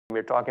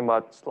We're talking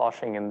about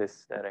sloshing in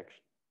this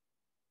direction.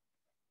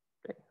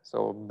 Okay,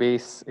 so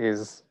base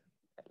is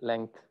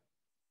length,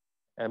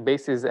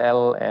 base is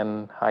L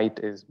and height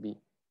is B.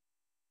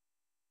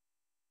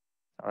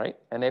 All right,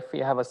 and if we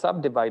have a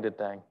subdivided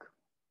tank,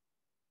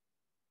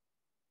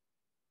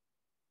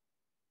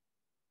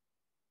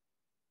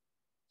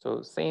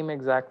 so same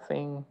exact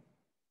thing.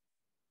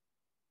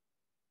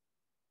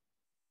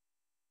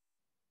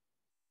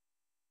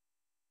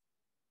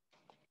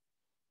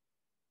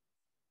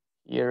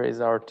 Here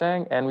is our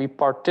tank, and we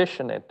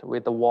partition it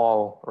with a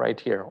wall right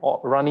here,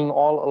 running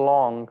all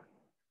along.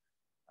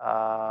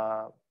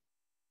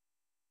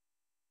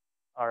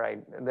 All right,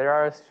 there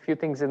are a few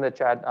things in the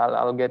chat.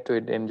 I'll get to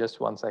it in just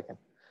 1 second.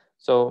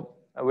 So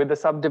with the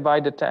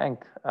subdivided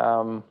tank,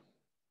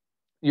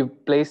 you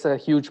place a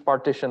huge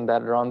partition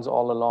that runs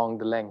all along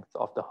the length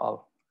of the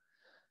hull.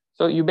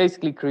 So you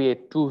basically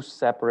create 2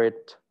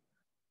 separate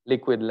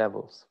liquid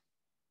levels.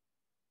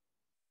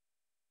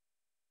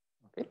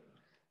 Okay,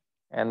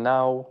 and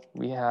now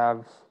we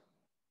have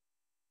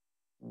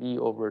B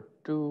over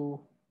 2,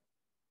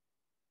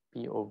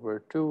 P over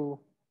 2,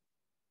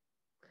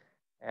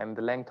 and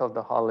the length of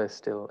the hull is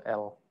still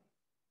L.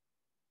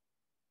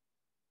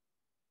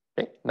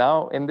 Okay,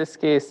 now in this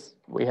case,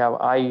 we have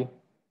I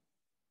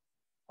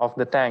of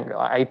the tank,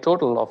 I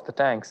total of the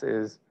tanks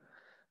is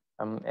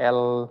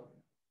L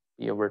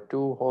P over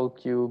 2 whole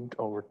cubed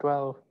over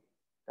 12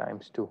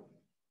 times 2.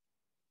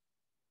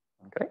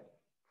 Okay,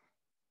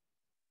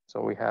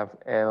 so we have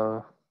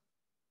L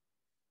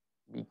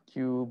B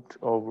cubed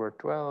over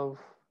 12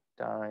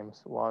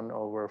 times 1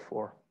 over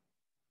 4.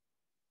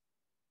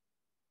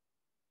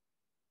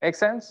 Make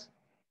sense?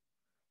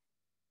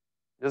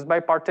 Just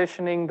by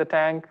partitioning the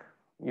tank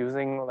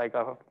using like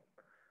a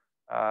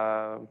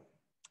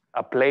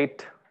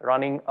plate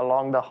running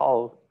along the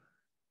hull,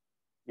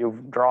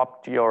 you've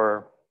dropped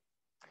your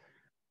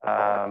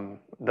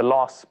the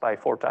loss by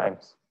 4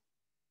 times.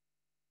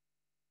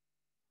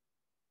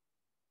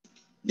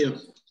 Yep.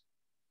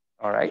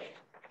 All right.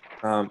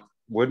 But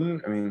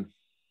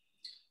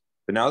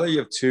now that you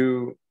have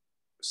 2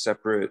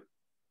 separate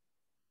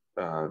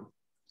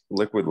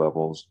liquid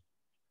levels,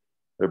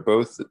 they're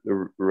both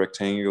a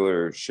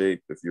rectangular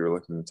shape. If you were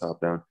looking top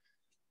down,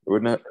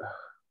 wouldn't it?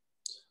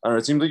 I don't know.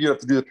 It seems like you have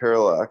to do the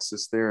parallel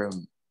axis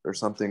theorem or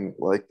something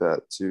like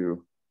that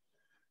to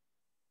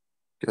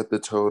get the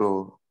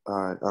total.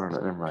 I don't know.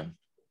 Never mind.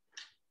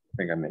 I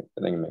think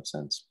it makes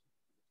sense.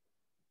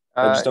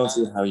 I just don't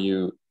see how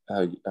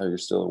you're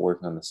still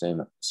working on the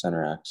same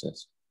center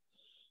axis.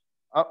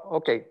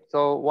 Okay.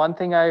 So one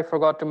thing I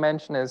forgot to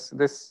mention is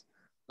this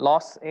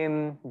loss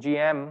in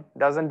GM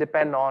doesn't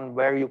depend on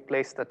where you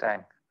place the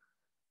tank.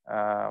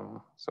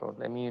 So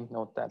let me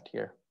note that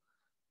here.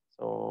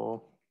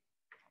 So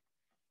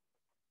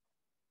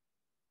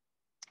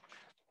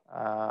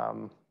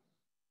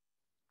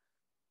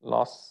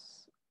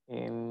loss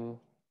in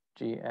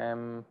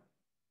GM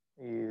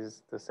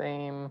is the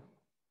same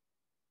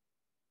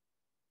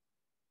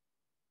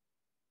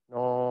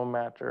no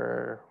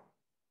matter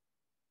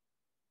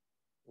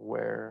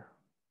where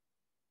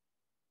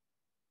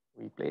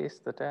we place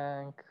the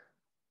tank.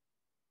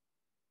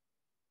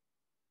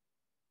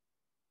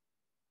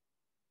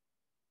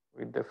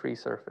 With the free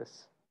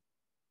surface.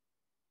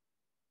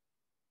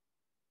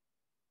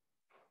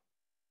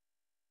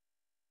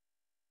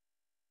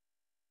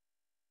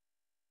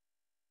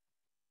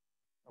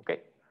 Okay,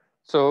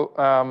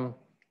 so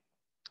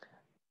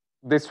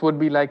this would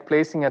be like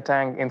placing a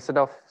tank instead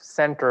of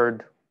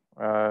centered,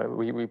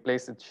 we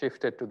place it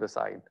shifted to the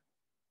side.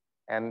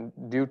 And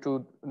due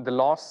to the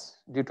loss,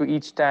 due to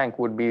each tank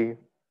would be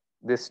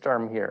this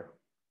term here.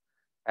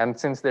 And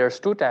since there's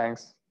 2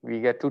 tanks,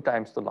 we get 2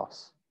 times the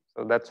loss.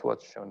 So that's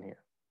what's shown here.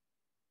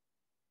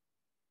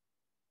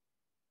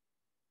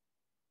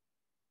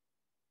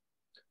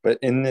 But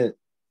in the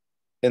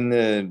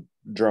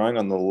drawing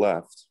on the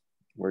left,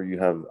 where you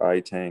have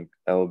I tank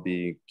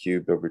LB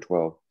cubed over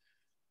 12,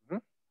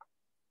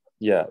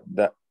 yeah,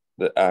 that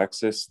the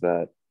axis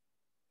that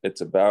it's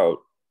about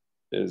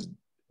isn't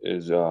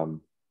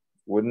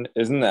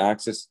the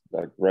axis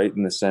like right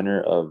in the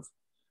center of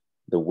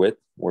the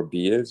width where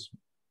B is?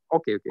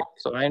 Okay.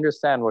 So I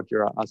understand what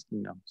you're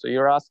asking now. So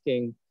you're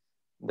asking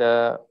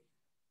the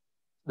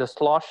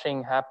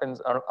sloshing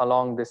happens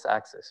along this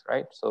axis,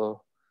 right?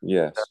 So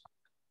yes,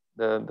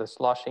 the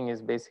sloshing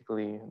is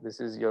basically,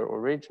 this is your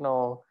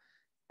original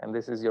and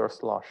this is your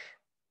slosh.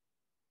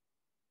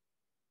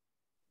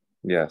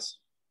 Yes.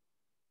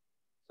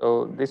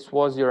 So this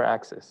was your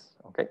axis,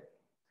 okay?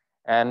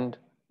 And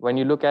when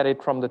you look at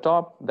it from the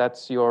top,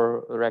 that's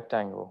your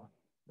rectangle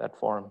that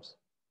forms.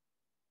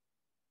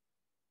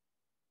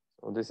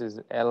 So this is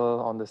L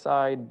on the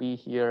side, B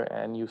here,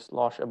 and you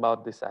slosh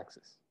about this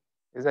axis.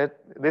 Is that,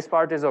 this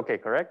part is okay,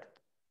 correct?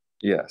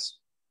 Yes.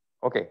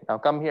 Okay, now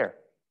come here.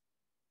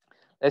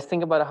 Let's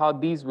think about how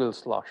these will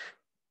slosh.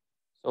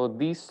 So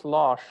these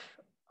slosh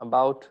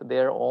about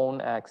their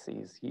own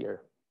axes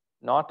here,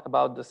 not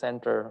about the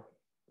center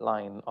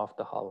line of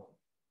the hull.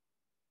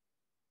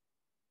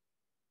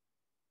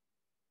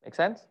 Make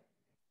sense?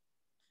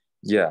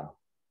 Yeah.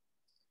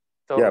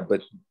 So, yeah,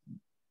 but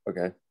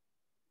okay.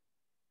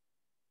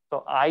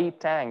 So I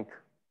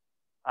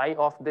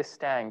of this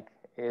tank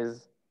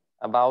is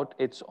about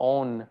its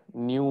own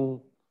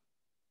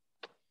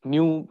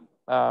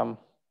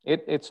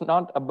it's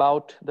not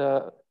about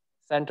the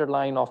center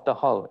line of the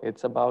hull.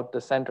 It's about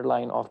the center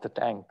line of the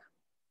tank.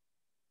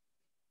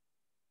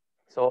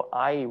 So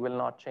I will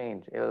not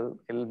change.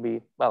 It'll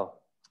be,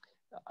 well,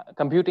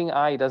 computing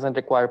I doesn't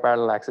require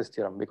parallel axis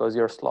theorem because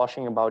you're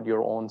sloshing about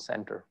your own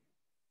center.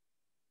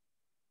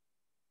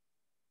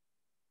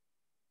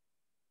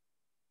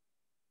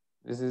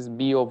 This is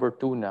B over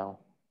 2 now.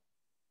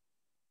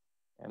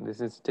 And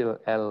this is still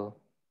L.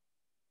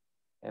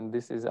 And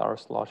this is our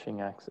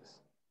sloshing axis.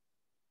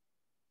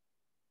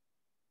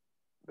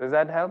 Does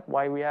that help?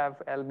 Why we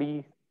have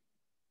LB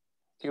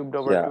cubed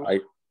over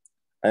 2?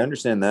 I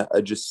understand that.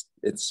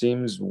 It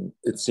seems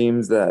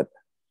that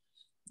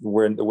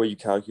when the way you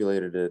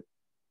calculated it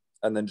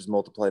and then just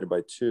multiplied it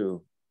by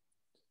 2,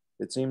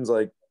 it seems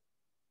like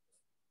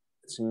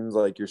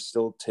you're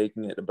still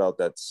taking it about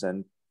that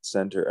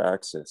center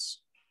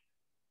axis,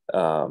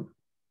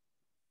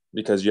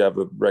 because you have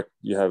a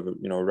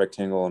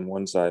rectangle on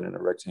one side and a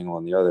rectangle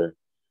on the other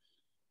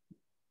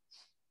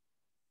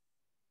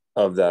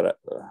of that.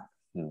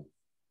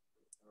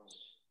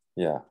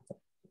 Yeah.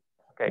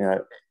 Okay. Yeah.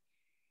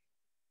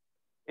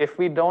 If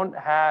we don't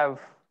have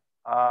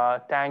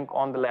a tank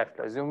on the left,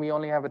 assume we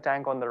only have a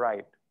tank on the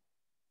right,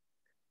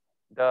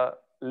 the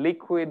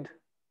liquid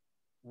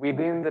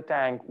within the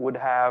tank would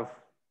have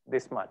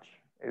this much.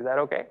 Is that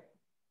okay?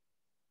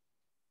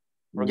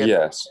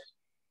 Yes.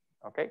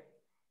 Okay.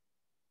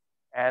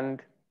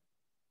 And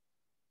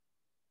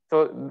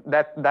so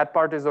that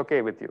part is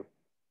okay with you?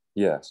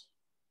 Yes.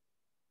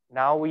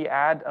 Now we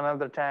add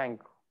another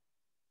tank,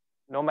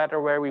 no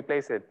matter where we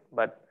place it,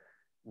 but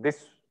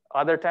this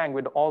other tank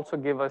would also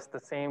give us the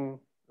same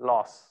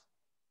loss.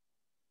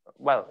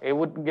 Well, it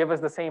would give us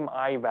the same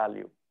I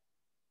value.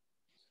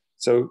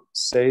 So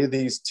say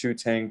these two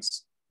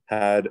tanks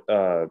had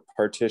a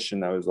partition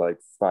that was like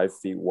 5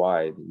 feet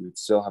wide, you would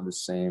still have the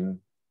same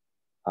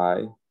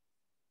I?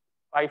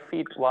 5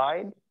 feet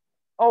wide?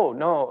 Oh,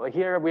 no,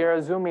 here we are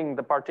assuming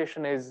the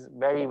partition is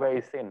very,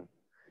 very thin.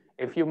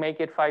 If you make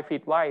it 5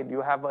 feet wide,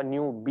 you have a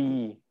new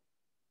B,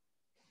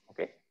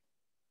 okay?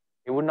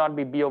 It would not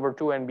be B over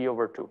 2 and B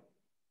over 2.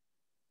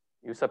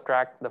 You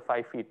subtract the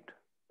 5 feet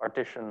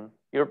partition.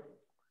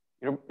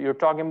 You're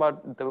talking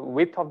about the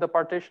width of the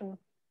partition?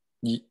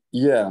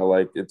 Yeah,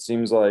 like it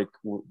seems like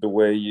the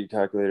way you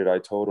calculated I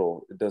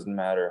total, it doesn't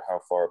matter how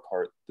far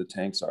apart the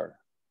tanks are.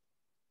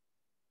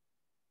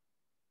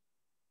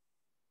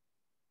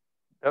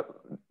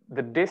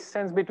 The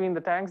distance between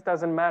the tanks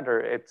doesn't matter.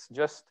 It's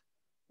just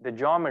the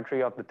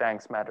geometry of the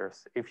tanks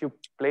matters. If you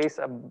place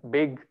a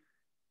big,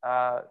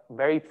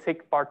 very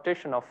thick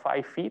partition of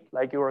 5 feet,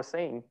 like you were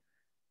saying,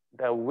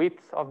 the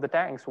width of the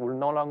tanks will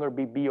no longer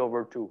be B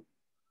over 2.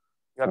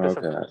 You have to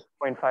subtract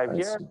 0.5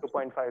 here,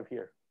 2.5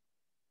 here.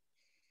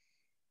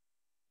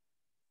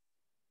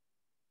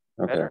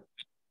 Okay. Better?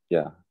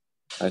 Yeah,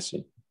 I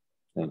see.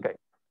 Okay.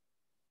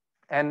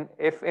 And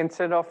if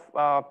instead of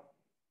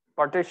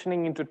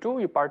partitioning into 2,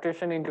 you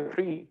partition into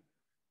 3,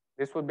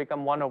 this would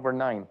become 1 over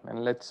 9.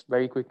 And let's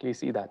very quickly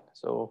see that.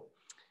 So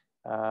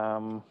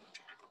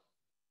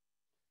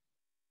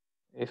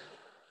if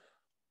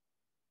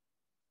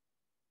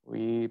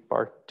we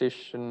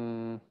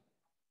partition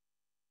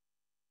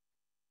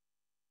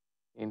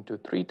into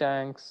 3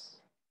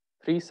 tanks,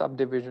 3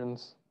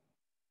 subdivisions,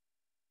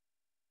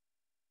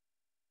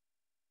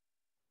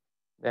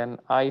 then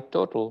I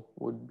total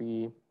would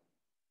be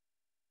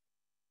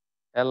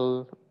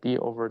LB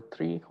over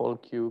 3 whole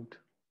cubed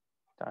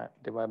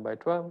divided by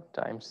 12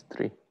 times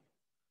 3,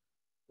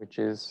 which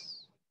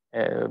is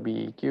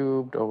LB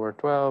cubed over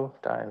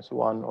 12 times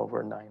 1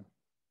 over 9.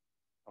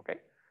 Okay,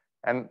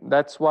 and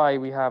that's why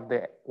we have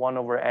the 1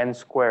 over n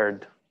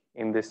squared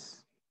in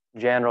this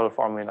general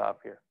formula up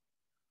here.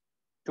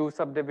 2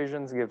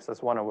 subdivisions gives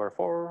us 1 over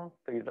 4,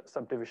 3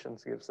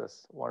 subdivisions gives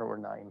us 1 over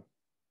 9.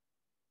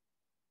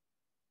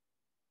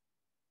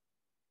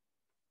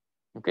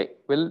 Okay,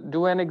 we'll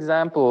do an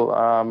example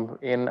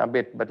in a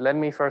bit, but let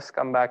me first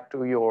come back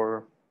to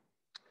your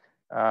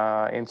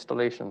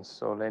installations.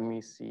 So let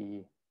me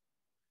see,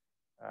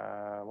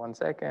 1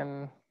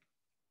 second.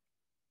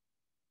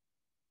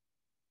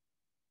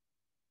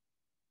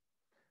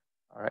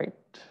 All right,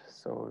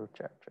 so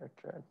chat.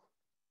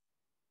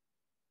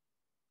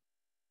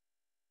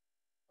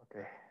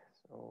 Okay,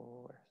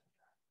 so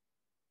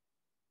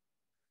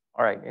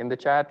all right, in the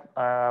chat,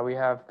 we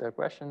have the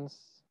questions.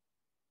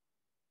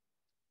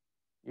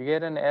 You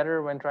get an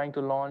error when trying to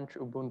launch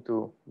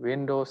Ubuntu.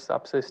 Windows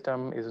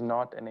subsystem is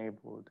not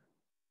enabled.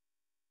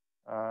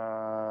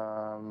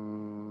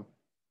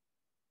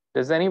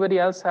 Does anybody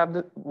else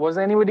have was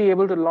anybody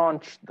able to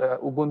launch the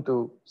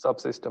Ubuntu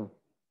subsystem?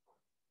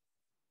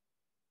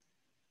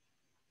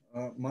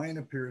 Mine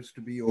appears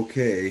to be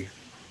okay.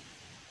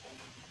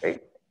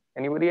 Okay,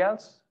 anybody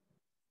else?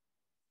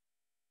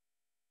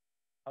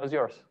 How's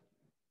yours?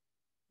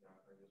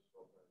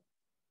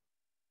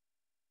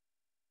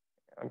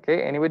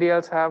 Okay, anybody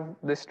else have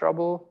this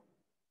trouble?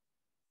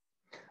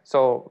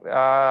 So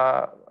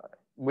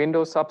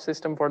Windows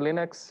subsystem for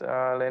Linux,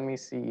 let me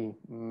see.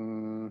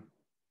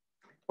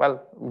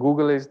 Well,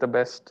 Google is the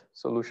best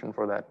solution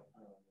for that.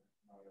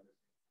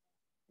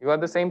 You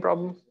have the same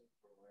problem?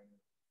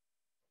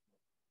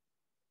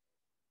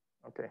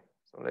 Okay,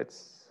 so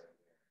let's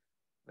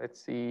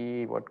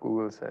see what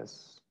Google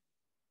says.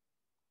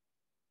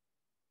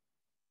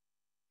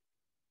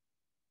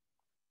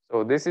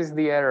 So this is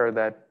the error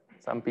that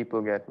some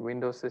people get.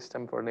 Windows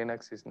system for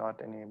Linux is not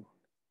enabled.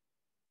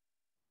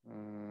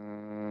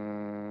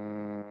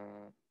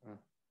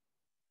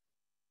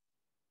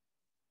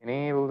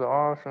 Enable the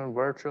option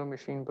virtual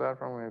machine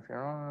platform if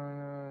you're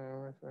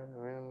on.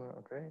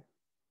 Okay.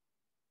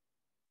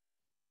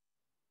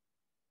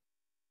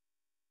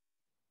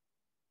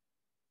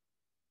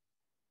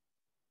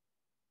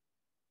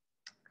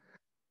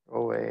 Go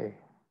away.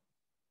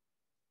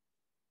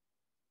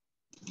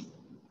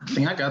 I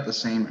think I got the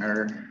same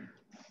error.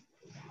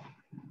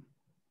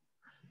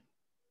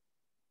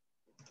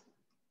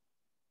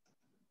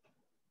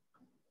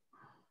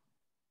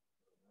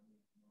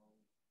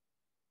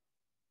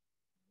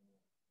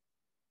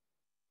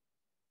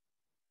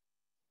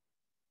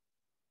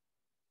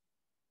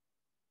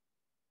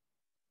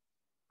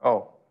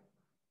 Oh,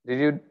 did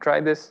you try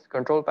this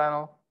control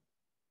panel?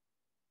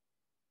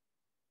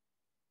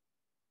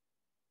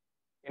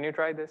 Can you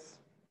try this?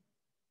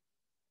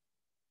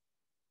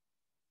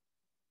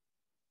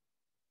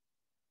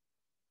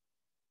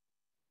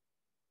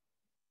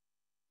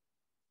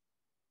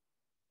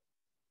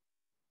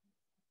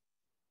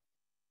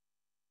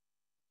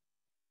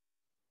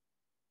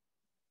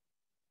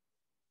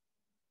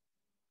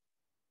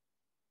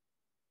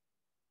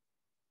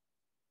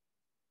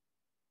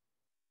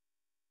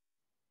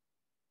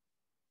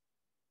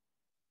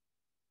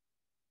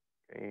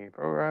 Okay,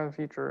 program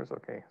features.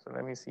 Okay, so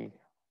let me see.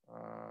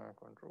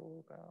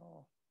 Control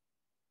panel.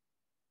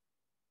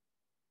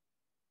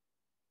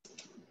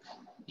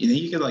 You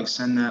think you could like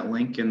send that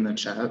link in the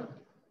chat?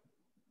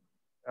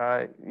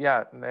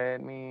 Yeah,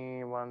 let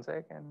me 1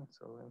 second.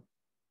 So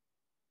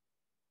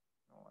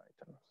no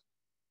items.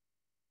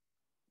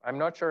 I'm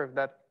not sure if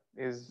that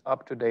is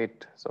up to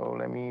date. So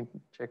let me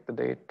check the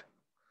date.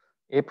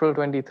 April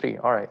 23.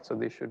 All right, so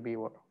this should be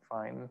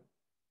fine.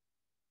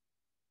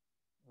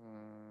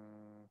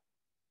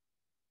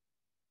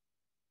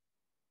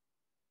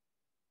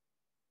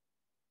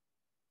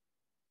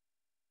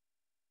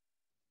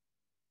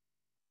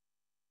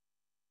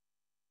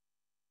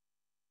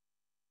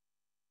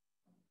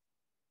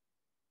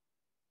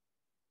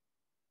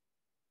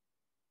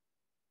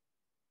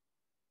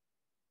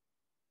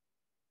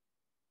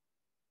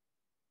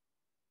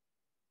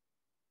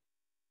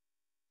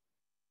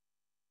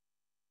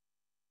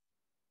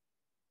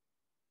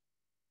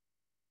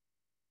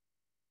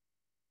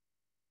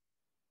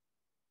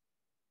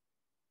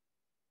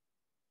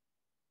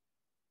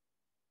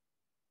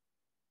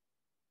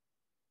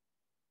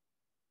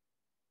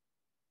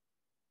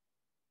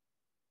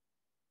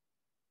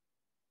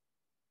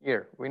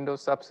 Here,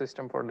 Windows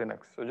subsystem for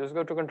Linux. So just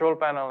go to control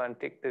panel and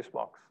tick this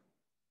box.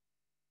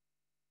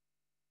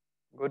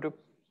 Go to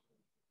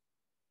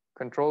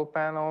control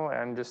panel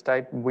and just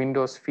type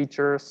Windows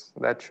features.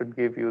 That should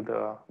give you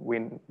the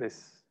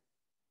this.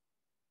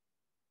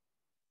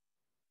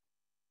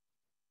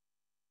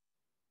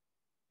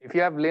 If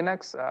you have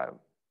Linux,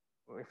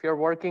 if you're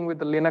working with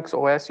the Linux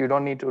OS, you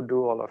don't need to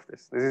do all of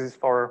this. This is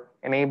for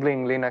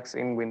enabling Linux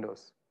in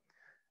Windows.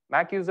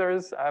 Mac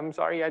users, I'm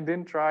sorry, I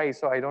didn't try,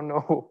 so I don't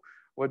know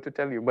what to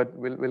tell you, but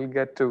we'll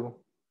get to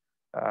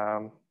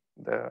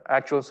the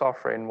actual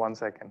software in 1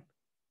 second.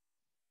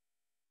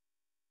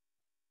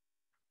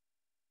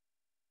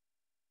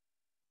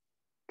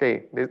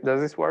 Okay, does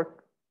this work?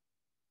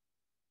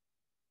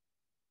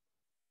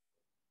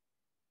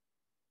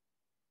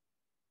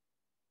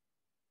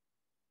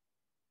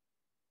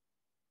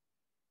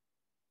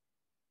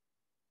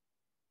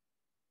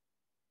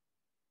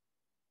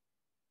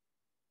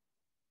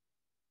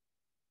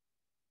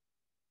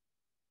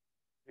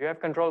 You have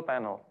control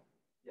panel.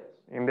 Yes.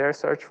 In there,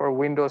 search for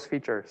Windows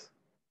features.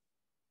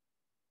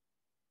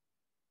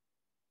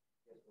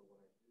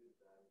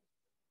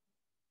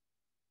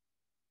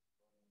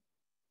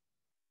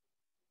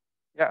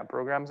 Yeah,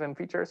 programs and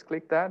features,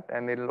 click that,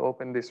 and it'll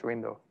open this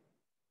window.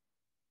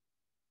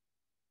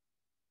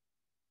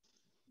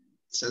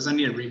 It says I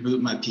need to reboot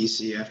my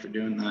PC after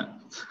doing that.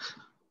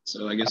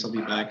 So I guess I'll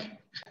be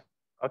back.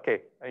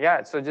 Okay,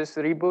 yeah, so just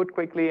reboot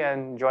quickly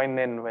and join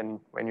in when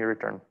you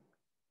return.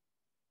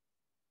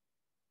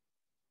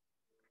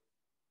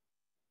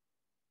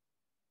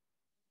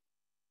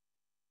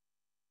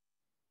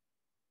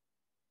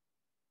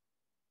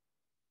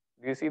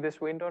 Do you see this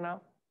window now?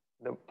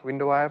 The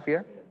window I have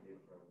here?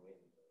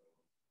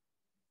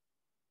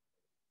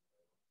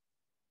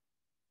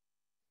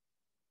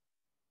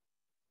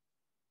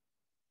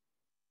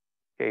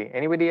 Okay,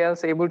 anybody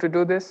else able to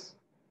do this?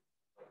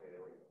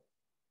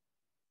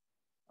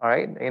 All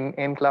right,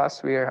 in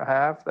class we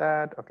have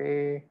that,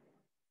 okay.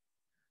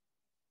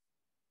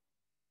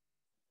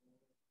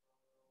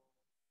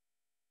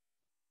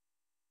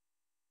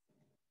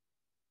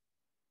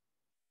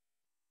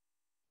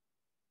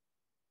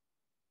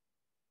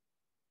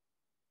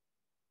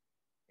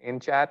 In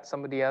chat,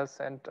 somebody else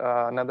sent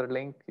another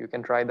link. You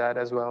can try that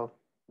as well.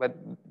 But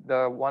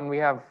the one we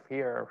have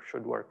here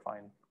should work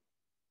fine.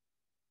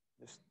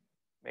 Just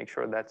make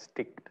sure that's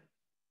ticked.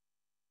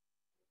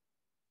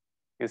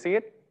 You see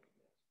it?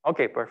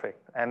 Okay,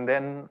 perfect. And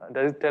then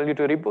does it tell you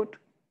to reboot?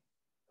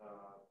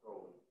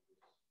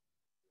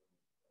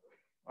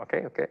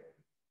 Okay, okay.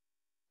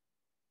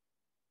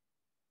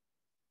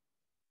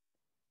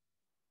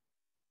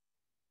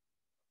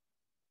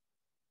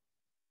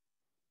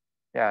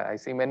 Yeah, I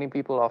see many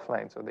people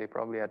offline, so they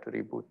probably had to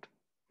reboot.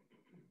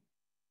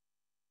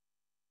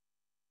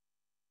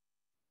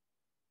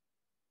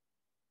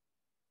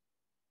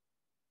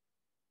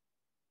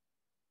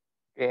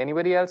 Okay,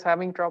 anybody else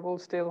having trouble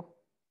still?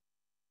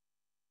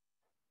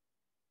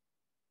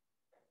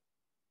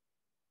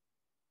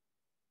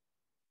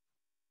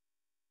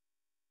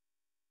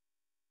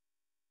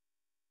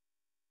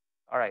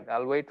 All right,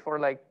 I'll wait for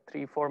like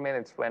 3-4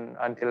 minutes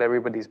until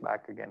everybody's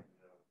back again.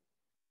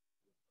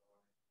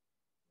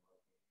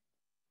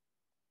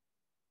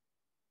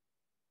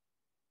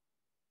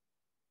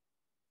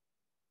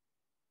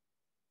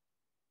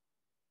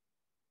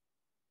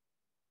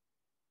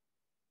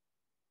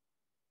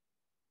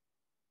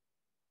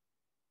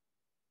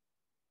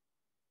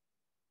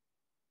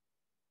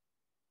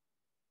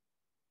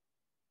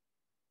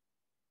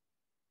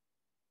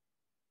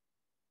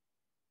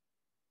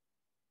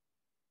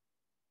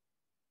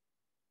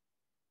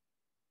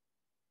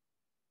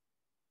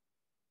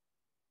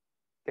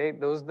 Okay,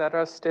 those that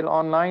are still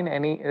online,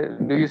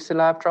 do you still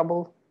have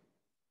trouble?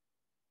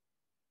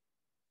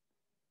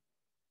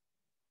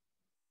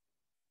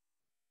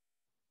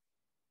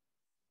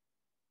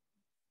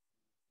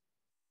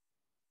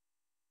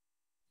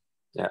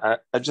 Yeah,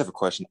 I just have a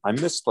question. I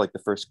missed like the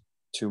first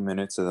 2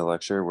 minutes of the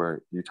lecture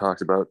where you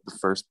talked about the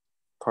first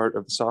part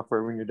of the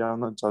software when you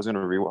download. So I was going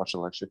to rewatch the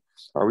lecture.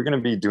 Are we going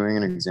to be doing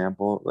an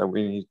example that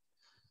we need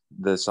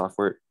the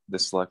software,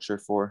 this lecture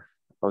for?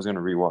 I was going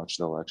to rewatch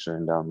the lecture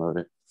and download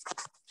it.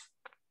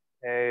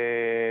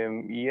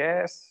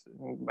 Yes,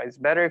 but it's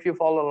better if you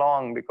follow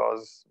along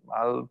because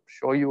I'll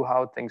show you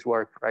how things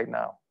work right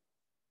now.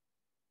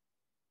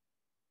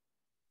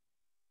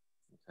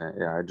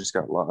 Yeah, I just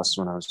got lost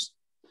when I was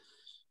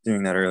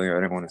doing that earlier.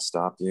 I didn't want to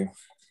stop you.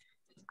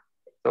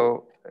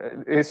 So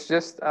it's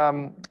just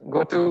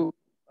go to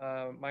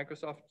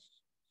Microsoft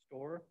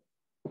Store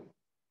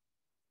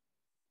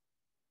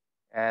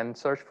and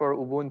search for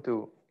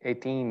Ubuntu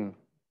 18.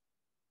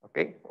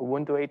 Okay,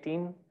 Ubuntu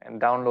 18 and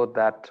download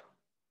that.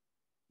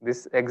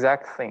 This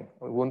exact thing,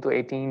 Ubuntu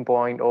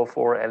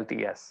 18.04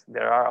 LTS.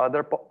 There are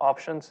other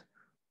options.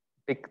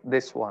 Pick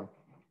this one.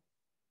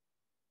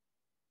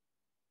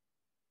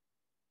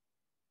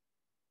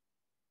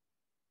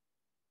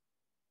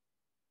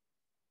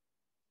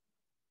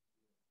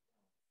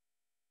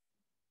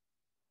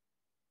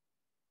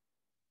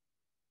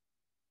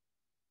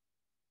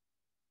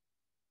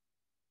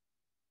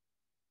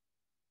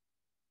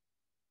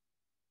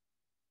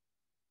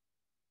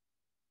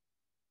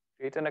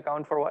 Create an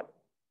account for what?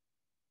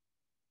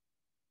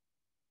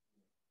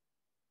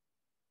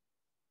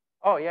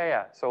 Oh, yeah,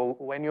 yeah. So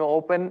when you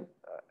open,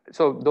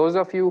 so those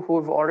of you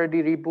who've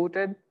already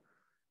rebooted,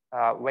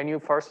 when you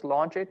first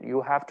launch it,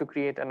 you have to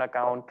create an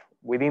account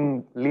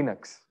within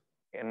Linux.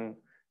 And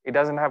it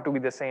doesn't have to be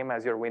the same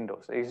as your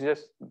Windows. It's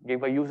just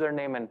give a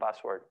username and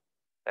password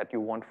that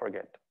you won't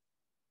forget.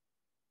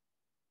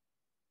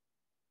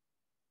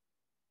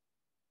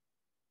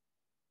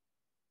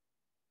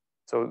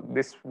 So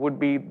this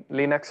would be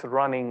Linux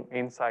running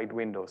inside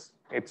Windows.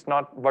 It's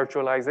not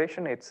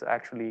virtualization, it's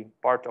actually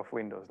part of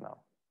Windows now.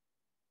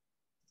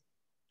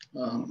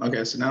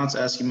 Okay, so now it's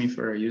asking me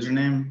for a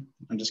username.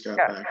 I just got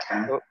back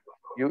to so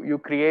you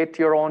create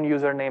your own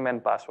username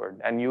and password,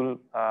 and you'll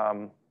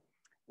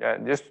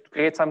just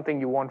create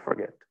something you won't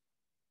forget.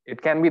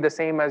 It can be the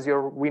same as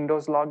your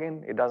Windows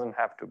login. It doesn't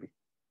have to be.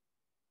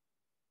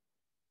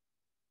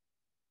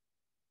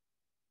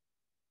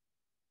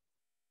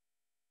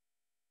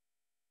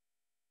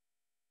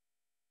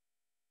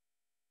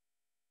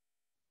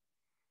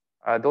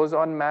 Those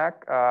on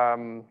Mac,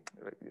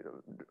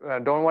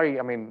 don't worry.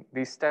 I mean,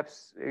 these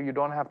steps you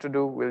don't have to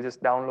do. We'll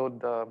just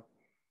download the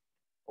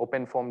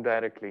OpenFOAM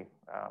directly.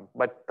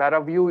 But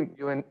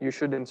ParaView, you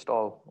should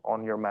install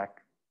on your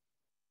Mac.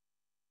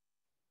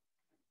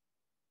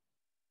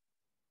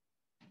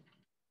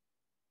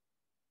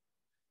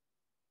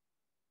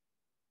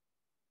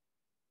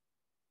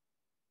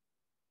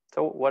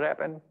 So what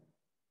happened?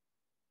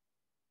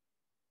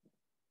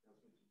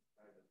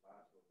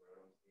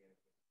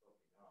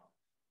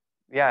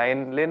 Yeah,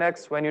 in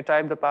Linux, when you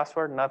type the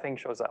password, nothing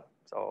shows up.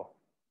 So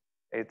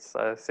it's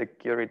a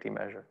security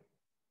measure.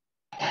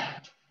 How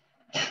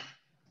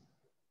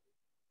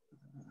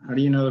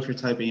do you know if you're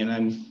typing it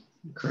in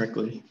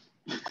correctly?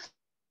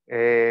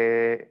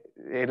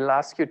 It'll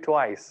ask you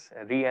twice,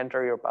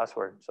 re-enter your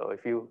password. So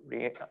if you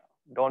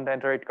don't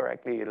enter it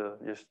correctly, it'll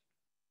just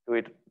do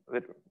it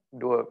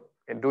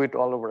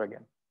all over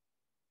again.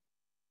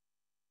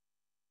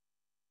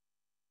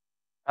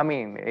 I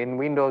mean, in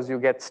Windows, you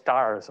get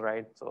stars,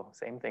 right? So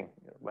same thing,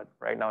 but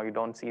right now you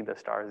don't see the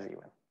stars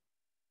even.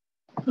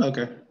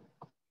 Okay.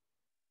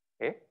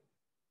 Okay.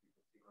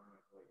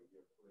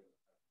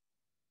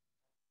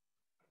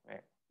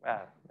 Yeah,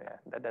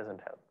 that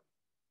doesn't help.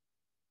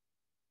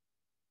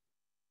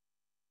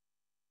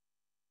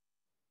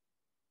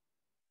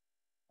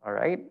 All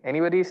right,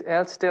 anybody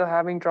else still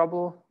having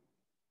trouble?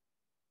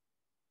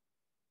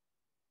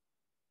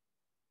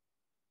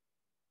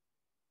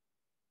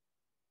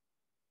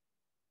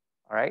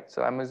 All right,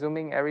 so I'm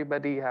assuming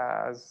everybody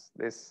has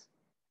this,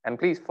 and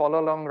please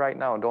follow along right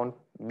now. Don't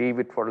leave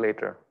it for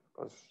later,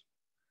 because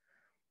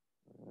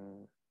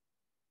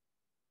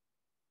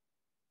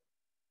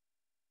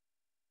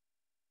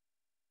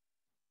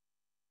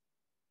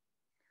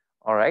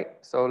all right,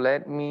 so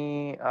let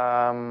me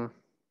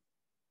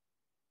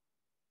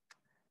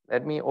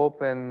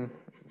open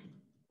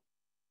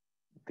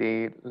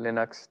the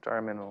Linux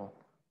terminal.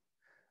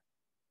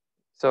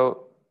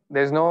 So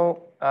there's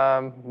no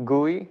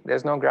GUI,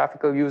 there's no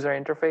graphical user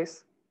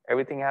interface.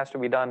 Everything has to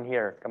be done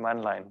here,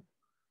 command line.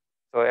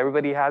 So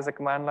everybody has a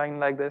command line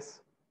like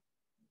this.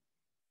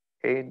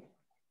 Okay.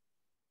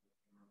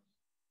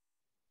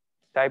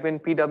 Type in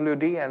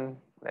pwd and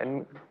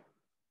then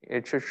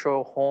it should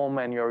show home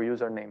and your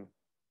username.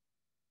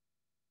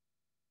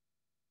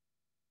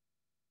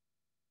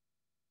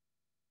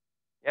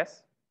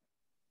 Yes?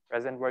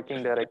 Present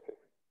working directory.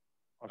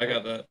 Okay. I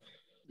got that.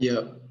 Yeah.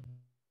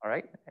 All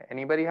right.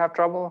 Anybody have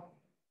trouble?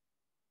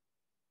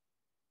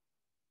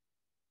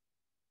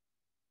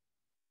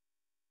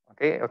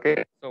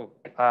 Okay. So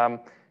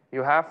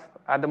you have,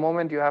 at the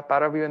moment, you have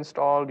ParaView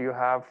installed, you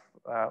have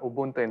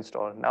Ubuntu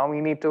installed. Now we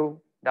need to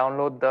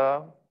download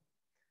the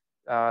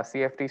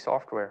CFD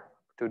software.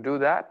 To do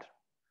that,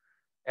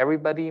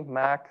 everybody,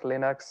 Mac,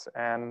 Linux,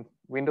 and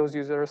Windows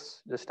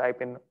users, just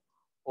type in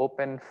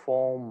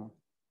OpenFOAM,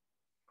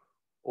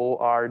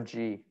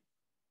 ORG.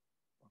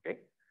 Okay.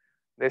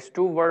 There's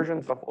two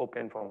versions of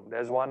OpenFOAM.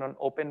 There's one on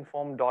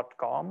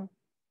openfoam.com.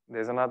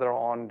 There's another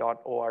on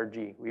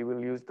 .org. We will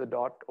use the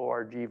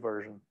 .org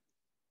version.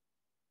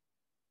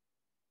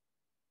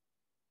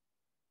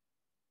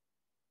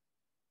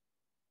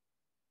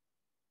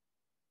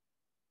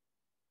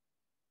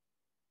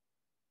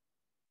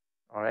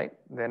 All right,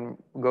 then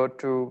go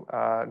to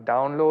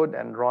download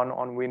and run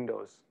on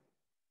Windows.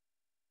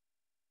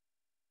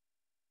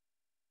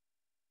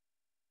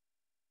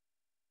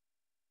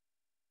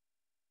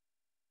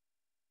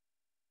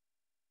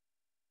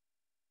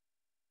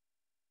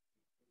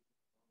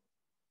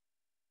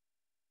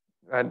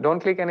 Don't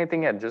click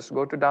anything yet, just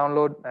go to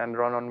download and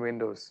run on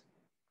Windows.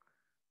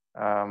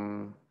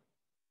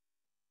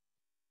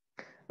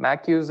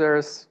 Mac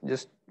users,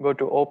 just go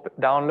to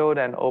download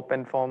and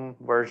OpenFOAM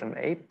version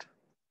 8.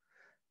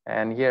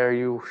 And here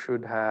you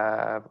should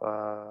have,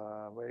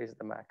 where is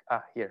the Mac?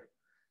 Ah, here.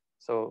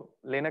 So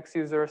Linux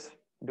users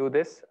do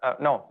this.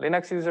 No,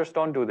 Linux users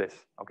don't do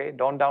this, okay?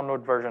 Don't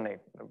download version 8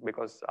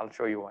 because I'll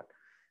show you what.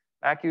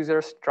 Mac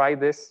users, try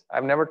this.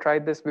 I've never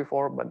tried this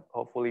before, but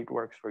hopefully it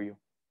works for you.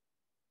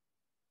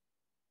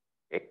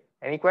 Okay,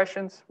 any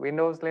questions?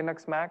 Windows,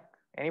 Linux, Mac,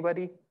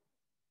 anybody?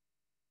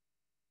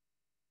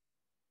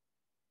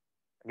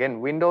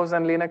 Again, Windows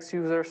and Linux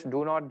users,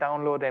 do not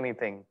download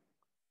anything.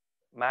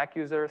 Mac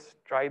users,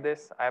 try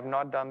this. I have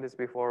not done this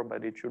before,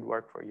 but it should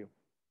work for you.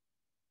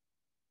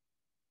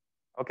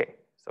 Okay,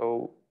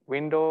 so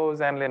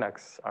Windows and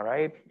Linux, all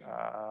right?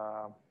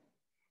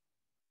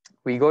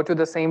 We go to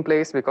the same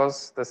place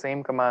because the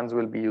same commands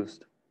will be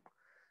used.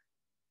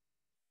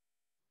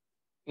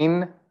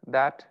 In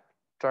that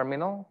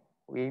terminal,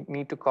 we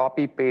need to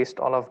copy paste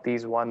all of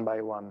these one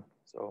by one.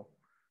 So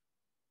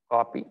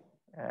copy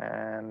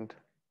and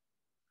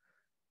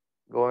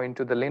go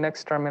into the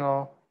Linux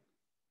terminal,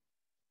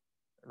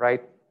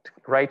 right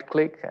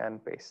click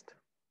and paste.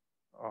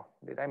 Oh,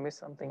 did I miss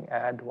something?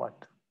 Add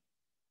what?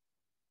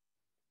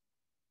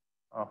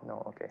 Oh,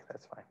 no, okay,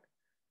 that's fine.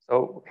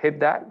 So hit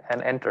that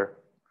and enter.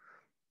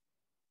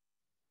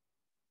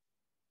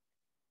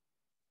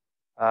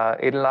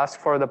 It'll ask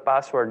for the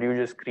password you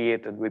just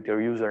created with your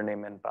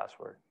username and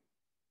password.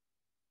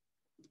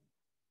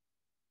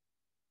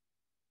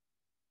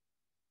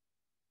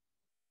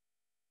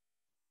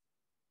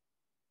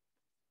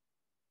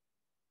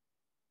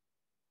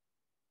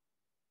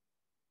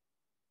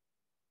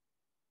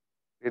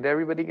 Did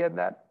everybody get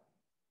that?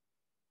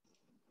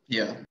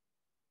 Yeah.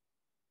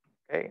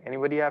 Okay,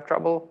 anybody have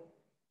trouble?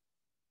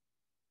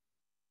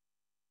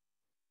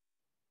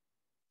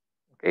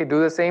 Okay, do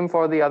the same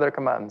for the other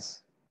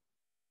commands.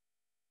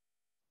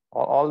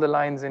 All the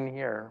lines in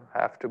here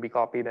have to be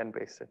copied and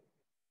pasted.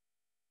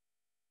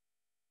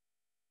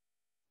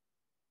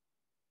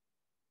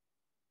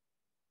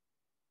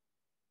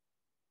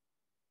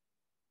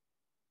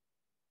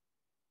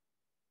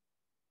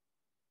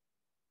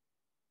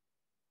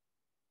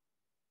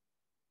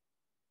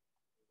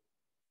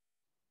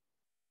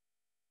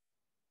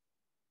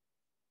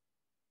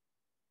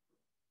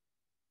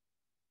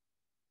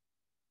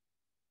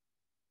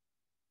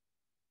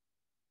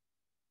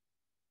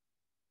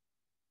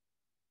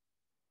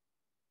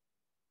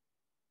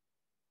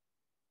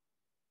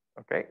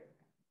 Okay.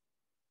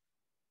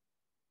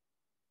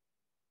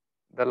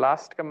 The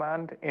last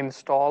command,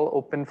 install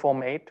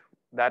OpenFOAM 8,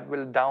 that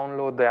will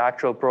download the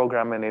actual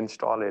program and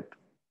install it.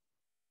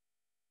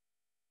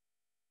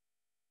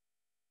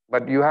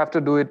 But you have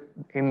to do it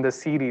in the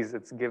series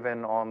it's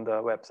given on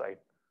the website.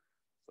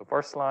 So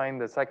first line,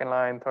 the second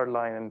line, third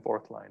line, and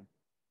fourth line.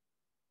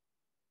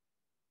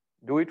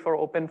 Do it for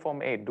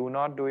OpenFOAM 8. Do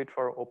not do it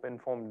for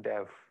OpenFOAM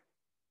Dev.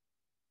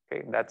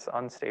 Okay, that's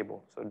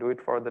unstable. So do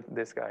it for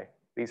this guy,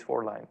 these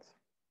 4 lines.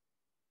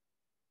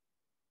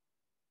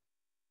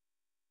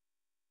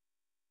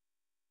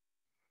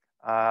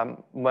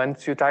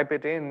 Once you type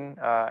it in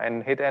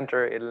and hit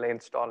enter, it'll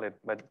install it.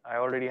 But I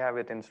already have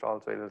it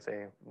installed, so it'll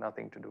say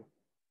nothing to do.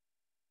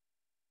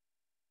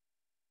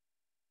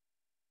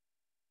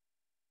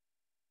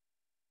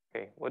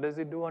 Okay, what does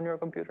it do on your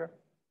computer?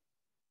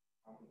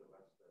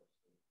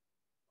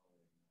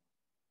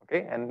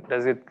 Okay, and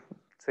does it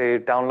say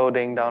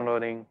downloading?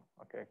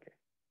 Okay.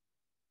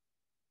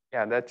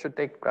 Yeah, that should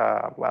take,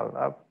 well,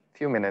 a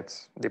few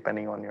minutes,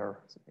 depending on your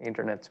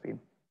internet speed.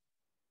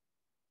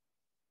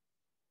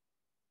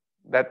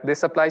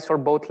 This applies for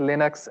both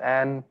Linux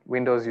and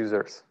Windows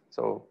users.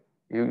 So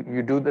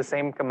you do the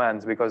same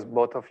commands because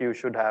both of you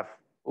should have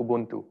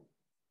Ubuntu.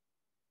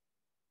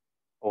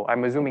 Oh,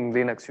 I'm assuming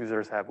Linux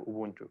users have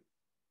Ubuntu.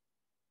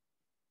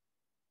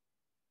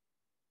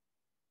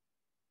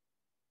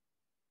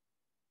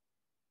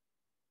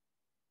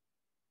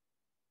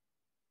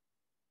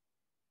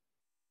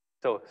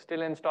 So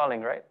still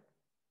installing, right?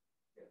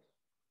 Yes.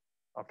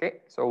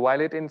 Okay, so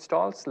while it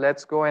installs,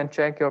 let's go and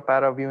check your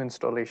ParaView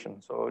installation.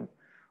 So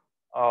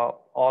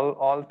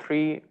all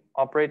 3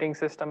 operating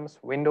systems,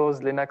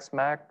 Windows, Linux,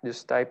 Mac,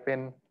 just type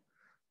in,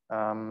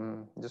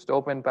 just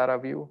open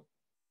ParaView.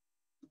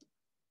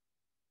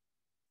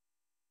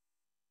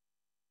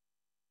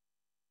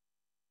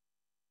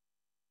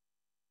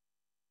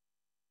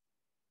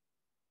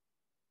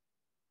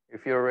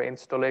 If your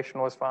installation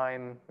was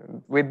fine,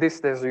 with this,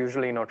 there's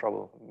usually no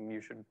trouble.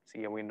 You should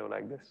see a window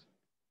like this.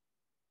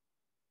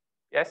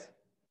 Yes?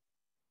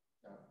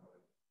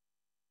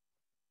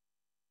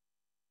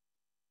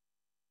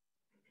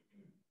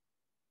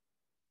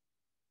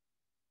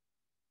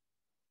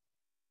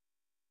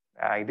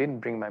 I didn't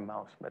bring my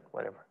mouse, but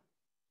whatever.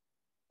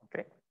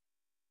 Okay.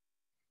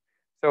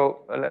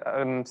 So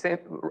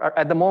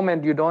at the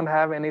moment, you don't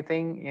have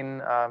anything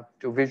in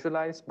to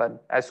visualize,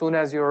 but as soon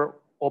as your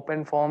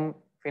OpenFOAM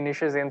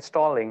finishes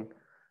installing,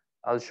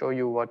 I'll show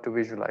you what to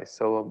visualize.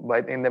 So,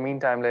 but in the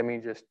meantime, let me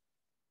just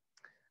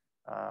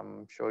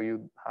show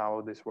you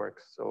how this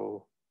works.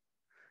 So,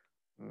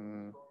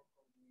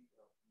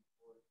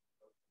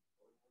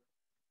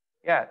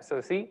 yeah, so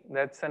see,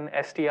 that's an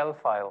STL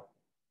file.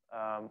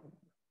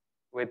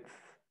 With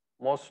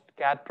most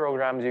CAD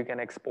programs, you can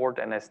export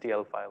an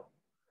STL file.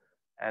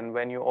 And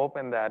when you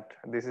open that,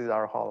 this is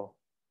our hull.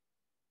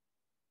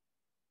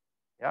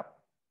 Yep.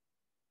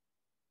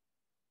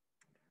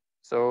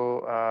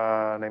 So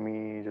let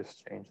me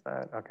just change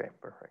that. Okay,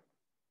 perfect.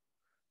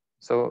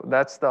 So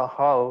that's the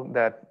hull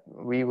that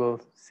we will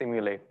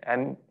simulate.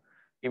 And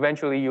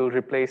eventually you'll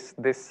replace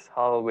this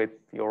hull with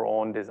your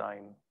own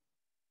design.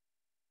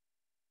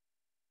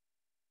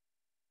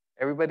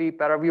 Everybody,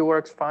 ParaView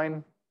works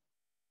fine?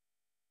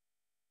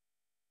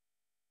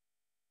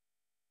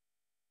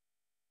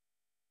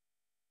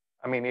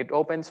 I mean, it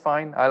opens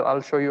fine.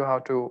 I'll show you how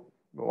to,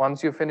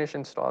 once you finish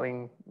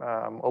installing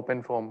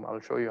OpenFOAM,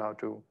 I'll show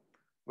you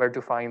where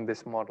to find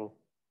this model.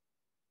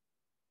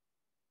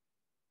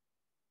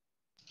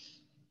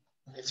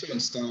 I have to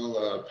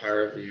install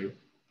PowerView.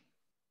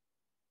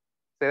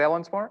 Say that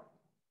once more.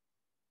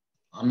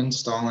 I'm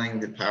installing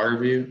the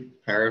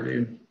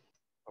PowerView.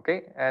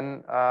 Okay,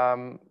 and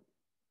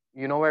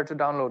you know where to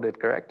download it,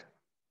 correct?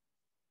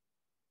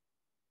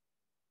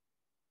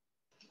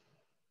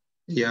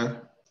 Yeah.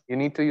 You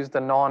need to use the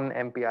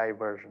non-MPI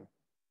version.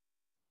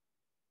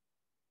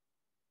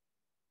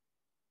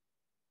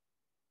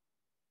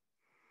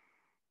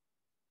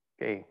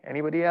 Okay,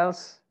 anybody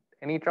else?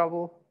 Any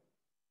trouble?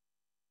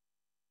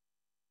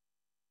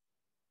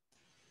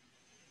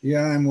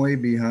 Yeah, I'm way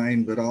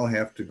behind, but I'll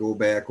have to go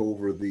back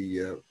over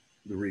the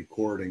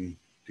recording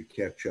to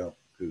catch up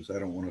because I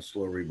don't want to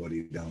slow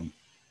everybody down.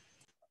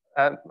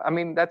 I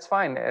mean, that's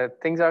fine.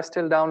 Things are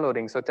still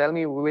downloading. So tell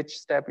me which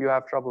step you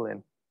have trouble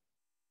in.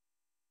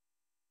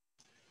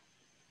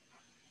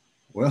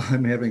 Well,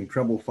 I'm having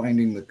trouble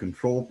finding the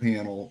control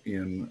panel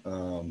in.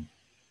 All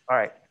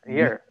right,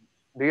 here.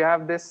 Do you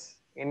have this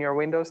in your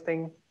Windows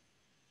thing?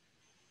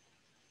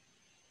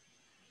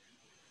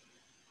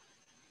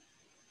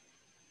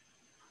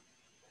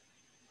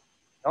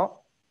 No?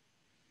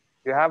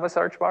 You have a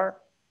search bar?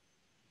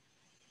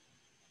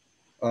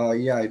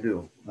 Yeah, I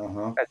do.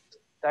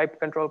 Type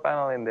control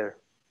panel in there.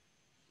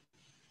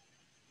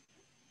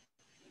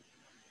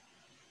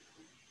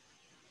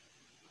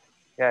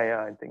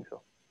 Yeah, I think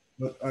so.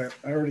 But I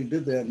already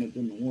did that and it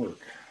didn't work.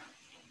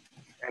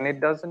 And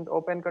it doesn't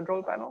open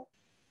control panel?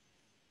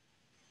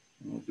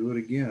 I'll do it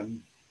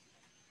again.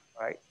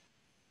 All right.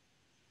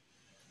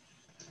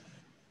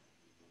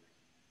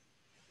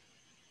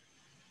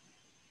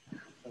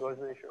 goes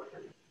the issue?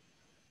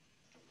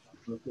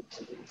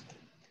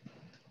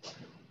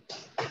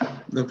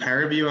 The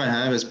Paraview I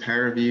have is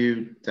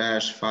Paraview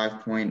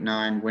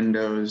 -5.9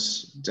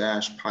 Windows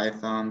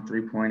Python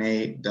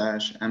 3.8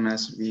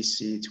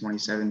 MSVC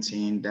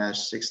 2017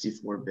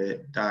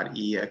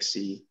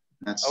 64-bit.exe.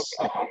 That's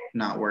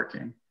not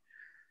working.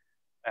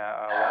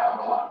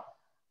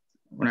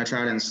 When I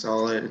try to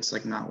install it, it's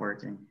like not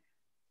working.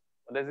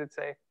 What does it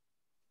say?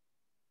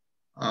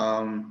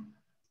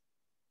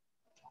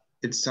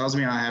 It tells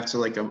me I have to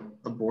like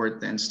abort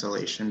the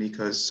installation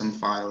because some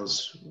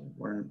files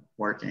weren't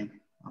working.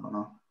 I don't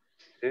know.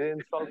 Did it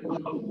install?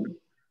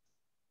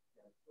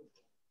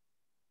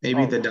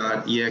 Maybe the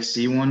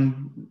 .exe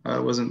one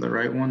wasn't the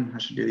right one. I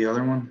should do the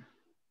other one.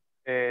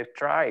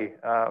 Try,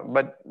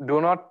 but do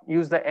not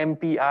use the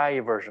MPI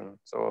version.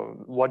 So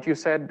what you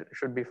said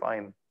should be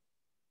fine.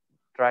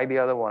 Try the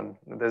other one,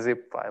 the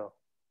zip file.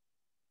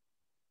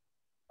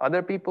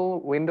 Other people,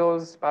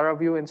 Windows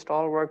Paraview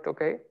install worked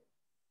okay?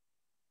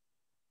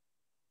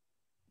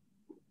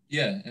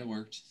 Yeah, it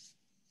worked.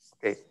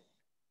 Okay.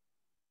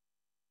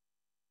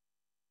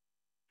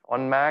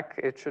 On Mac,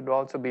 it should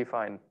also be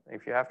fine.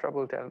 If you have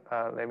trouble,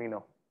 let me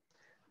know.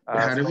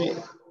 How do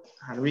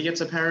we get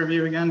to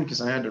Paraview again?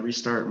 Because I had to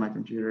restart my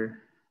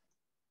computer.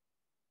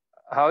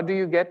 How do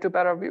you get to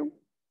Paraview?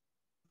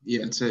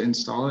 Yeah, to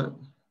install it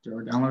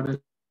or download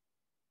it.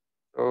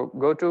 So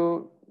go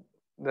to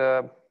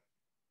the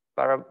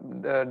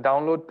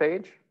download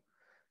page,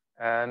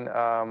 and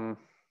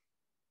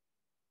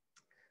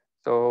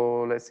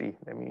so let's see.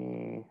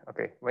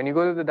 Okay. When you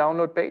go to the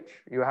download page,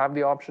 you have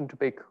the option to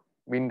pick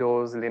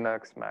Windows,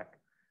 Linux, Mac.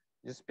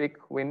 Just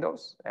pick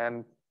Windows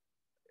and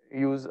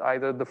use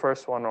either the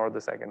first one or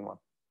the second one.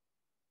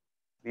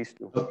 These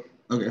two. Oh,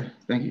 okay,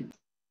 thank you.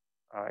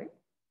 All right.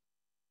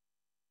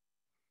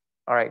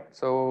 All right,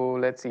 so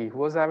let's see. Who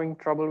was having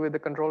trouble with the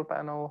control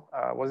panel?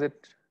 Was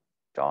it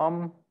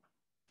Tom?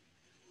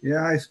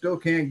 Yeah, I still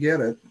can't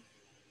get it.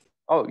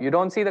 Oh, you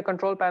don't see the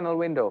control panel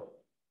window.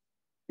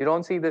 You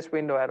don't see this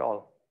window at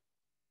all.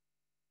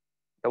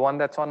 The one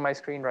that's on my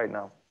screen right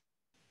now.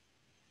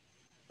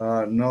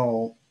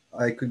 No,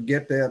 I could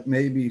get that,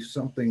 maybe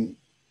something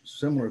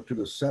similar to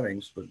the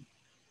settings, but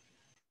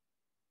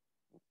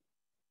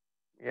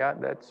Yeah,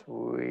 that's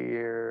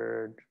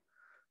weird.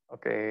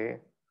 Okay,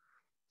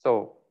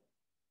 so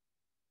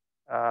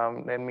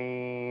let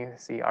me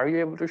see. Are you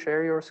able to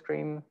share your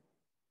screen?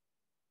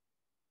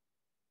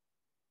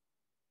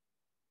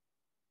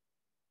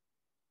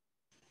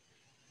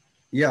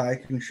 yeah, I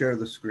can share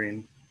the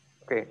screen.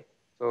 Okay,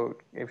 so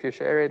if you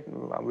share it,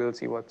 we'll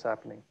see what's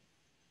happening.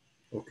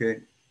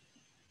 Okay.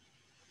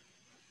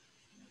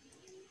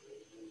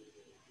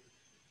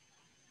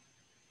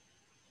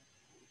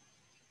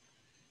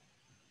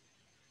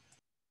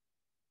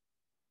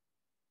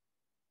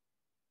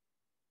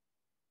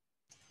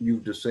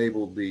 You've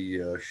disabled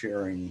the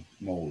sharing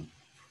mode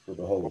for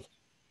the host.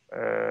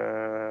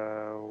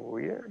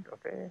 Weird,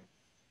 okay.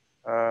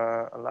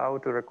 Allow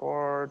to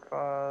record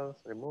files,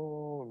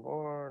 remove,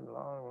 board,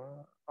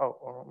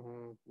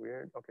 allow,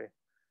 weird, okay.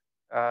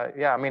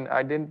 Yeah, I mean,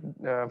 I didn't,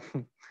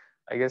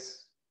 I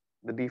guess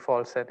the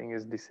default setting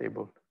is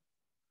disabled.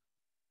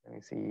 Let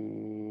me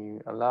see,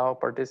 allow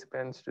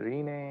participants to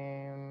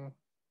rename.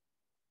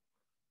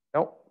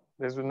 Nope,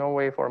 there's no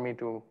way for me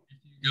to.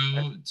 If you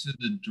go to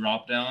the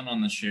drop down on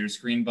the share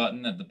screen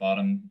button at the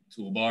bottom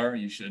toolbar,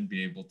 you should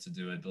be able to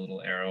do it, the little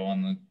arrow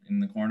on in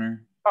the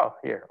corner. Oh,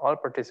 here, all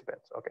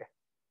participants, okay.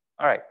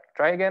 All right,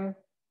 try again.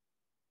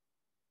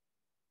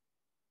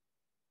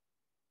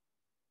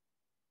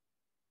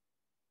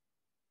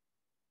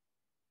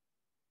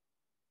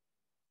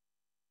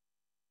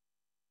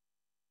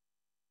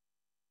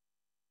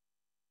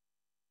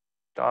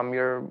 Tom,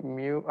 you're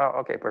mute. Oh,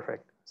 okay,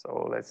 perfect.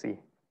 So let's see.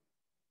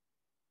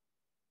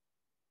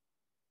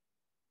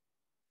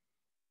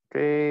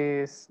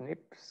 Okay,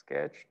 snip,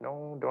 sketch.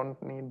 No, don't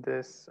need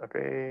this.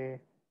 Okay.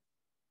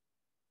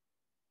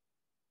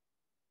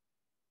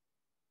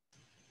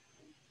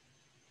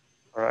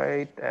 All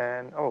right,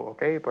 and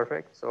okay,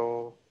 perfect.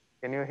 So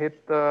can you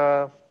hit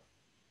the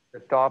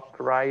top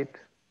right,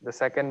 the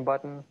second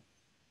button,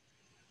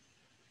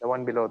 the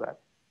one below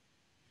that?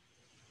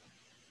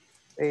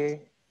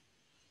 Hey.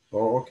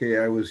 Oh, okay,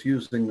 I was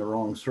using the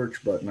wrong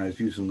search button. I was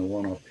using the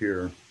one up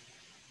here.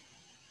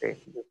 Okay,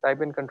 just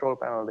type in control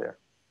panel there.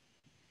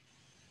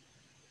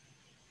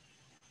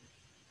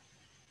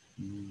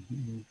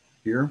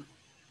 Here?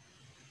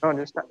 No,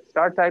 just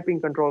start typing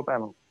control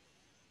panel.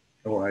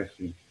 Oh, I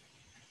see.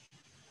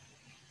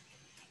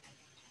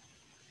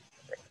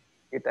 Okay.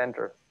 Hit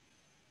enter.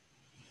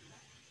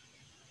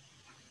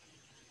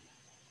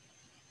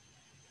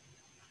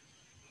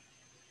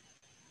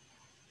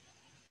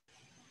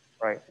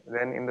 Right,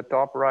 then in the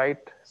top right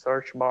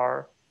search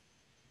bar,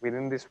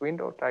 within this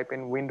window, type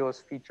in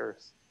Windows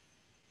features.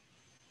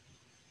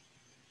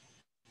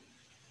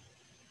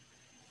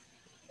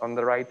 On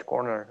the right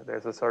corner,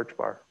 there's a search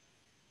bar.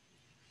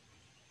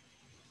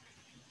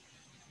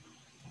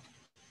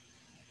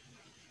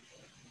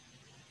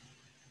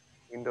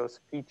 Windows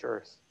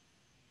features.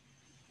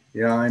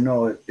 Yeah, I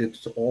know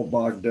it's all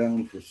bogged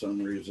down for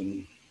some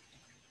reason.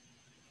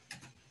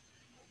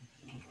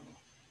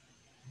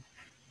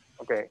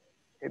 Okay,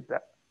 hit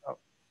that. Oh,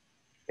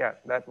 yeah,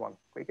 that one.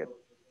 Click it.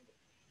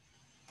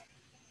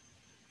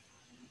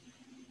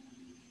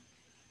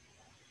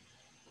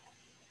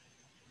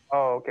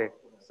 Oh, okay.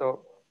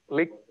 So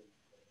click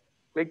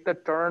the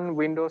turn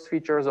Windows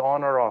features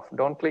on or off.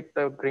 Don't click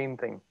the green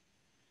thing.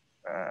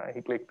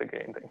 He clicked the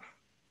green thing.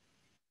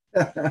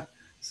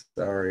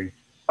 Sorry.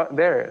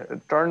 There,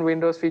 turn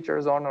Windows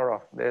features on or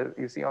off. There,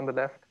 you see on the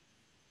left.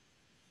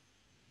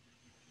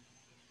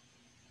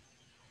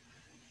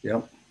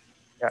 Yep.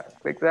 Yeah,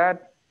 click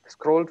that.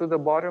 Scroll to the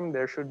bottom.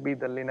 There should be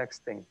the Linux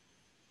thing.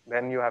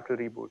 Then you have to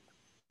reboot.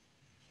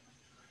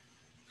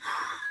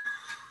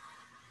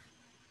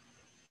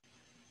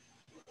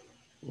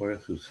 Boy,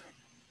 this is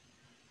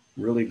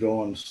really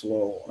going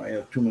slow. I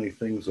have too many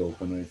things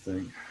open, I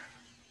think.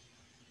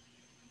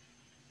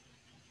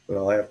 But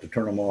I'll have to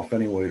turn them off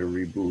anyway to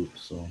reboot.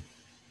 So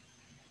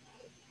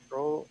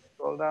Scroll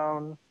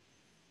down.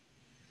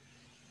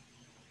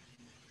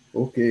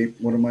 okay,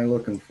 what am I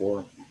looking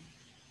for?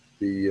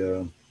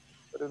 Go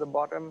to the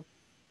bottom,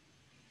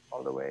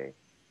 all the way.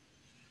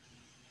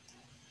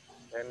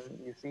 Then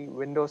you see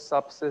Windows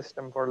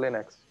subsystem for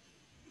Linux.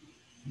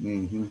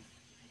 Mm-hmm.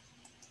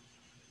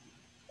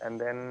 And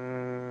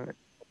then,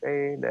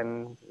 okay,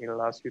 then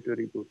it'll ask you to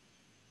reboot.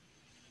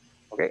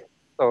 Okay,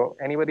 so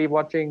anybody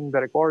watching the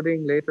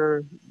recording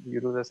later,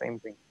 you do the same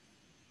thing.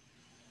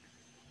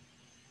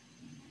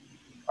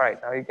 All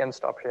right, now you can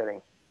stop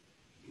sharing.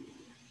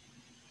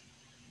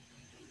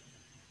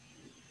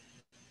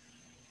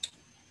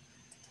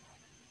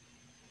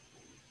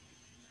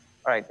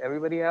 All right,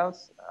 everybody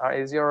else,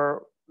 is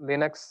your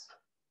Linux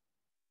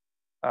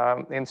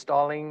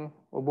installing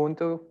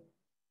Ubuntu,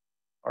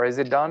 or is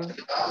it done?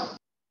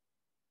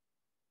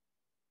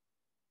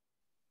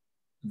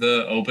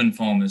 The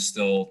OpenFOAM is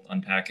still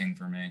unpacking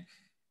for me.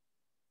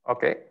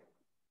 Okay.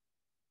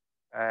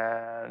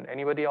 And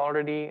anybody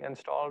already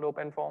installed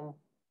OpenFOAM?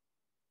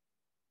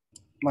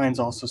 Mine's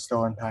also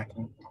still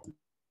unpacking.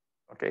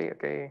 Okay,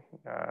 okay.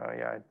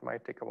 Yeah, it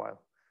might take a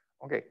while.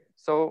 Okay,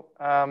 so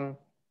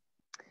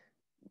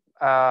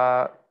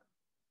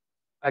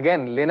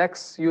again,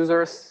 Linux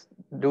users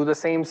do the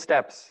same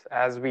steps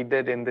as we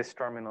did in this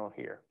terminal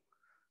here.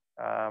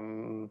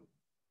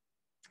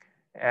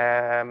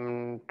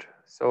 And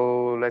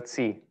so let's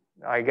see.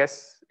 I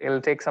guess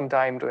it'll take some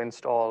time to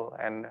install,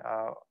 and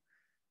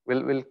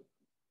we'll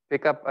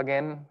pick up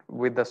again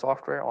with the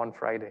software on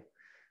Friday.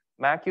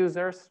 Mac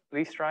users,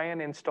 please try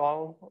and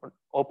install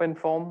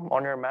OpenFOAM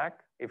on your Mac.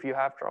 If you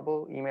have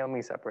trouble, email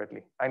me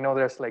separately. I know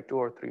there's like 2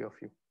 or 3 of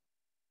you.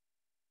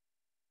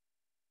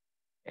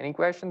 Any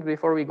questions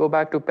before we go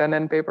back to pen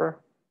and paper?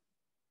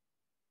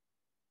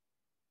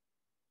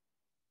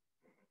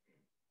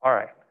 All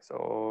right,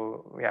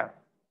 so yeah,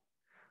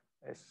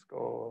 let's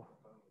go.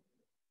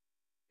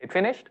 It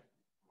finished?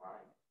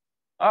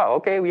 Oh,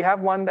 okay, we have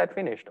one that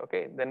finished.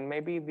 Okay, then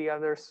maybe the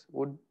others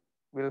will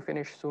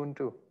finish soon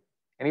too.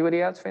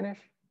 Anybody else finish?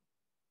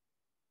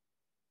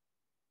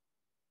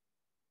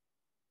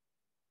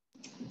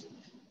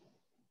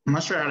 I'm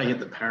not sure how to get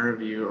the Power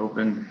View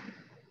open.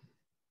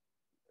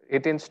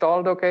 It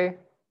installed okay?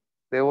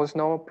 There was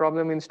no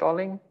problem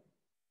installing?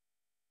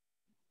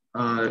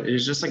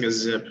 It's just like a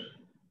zip,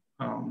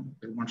 a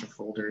bunch of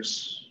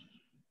folders.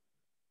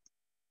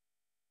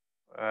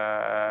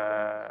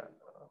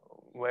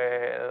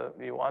 Well,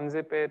 you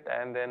unzip it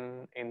and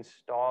then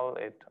install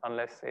it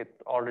unless it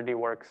already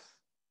works.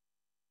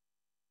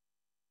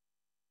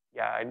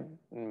 Yeah, I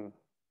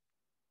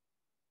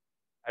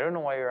don't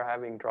know why you're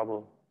having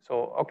trouble.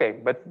 So, okay,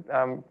 but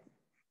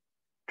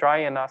try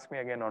and ask me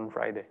again on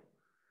Friday.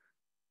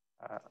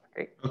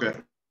 Okay. Okay.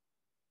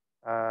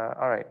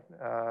 All right,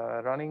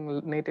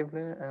 running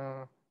natively.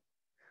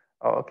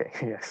 Oh, okay,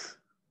 yes.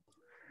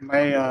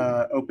 My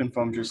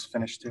OpenFOAM just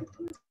finished too.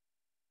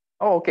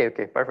 Oh, okay,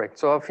 okay, perfect.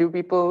 So a few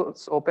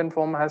people's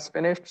OpenFOAM has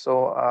finished.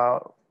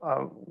 So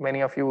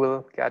many of you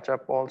will catch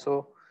up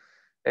also.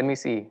 Let me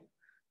see.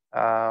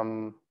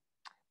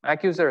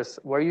 Mac users,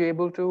 were you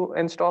able to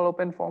install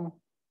OpenFOAM?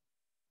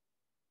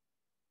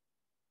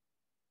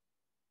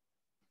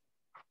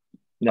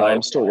 No,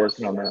 I'm still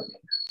working on that.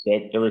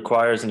 It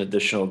requires an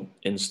additional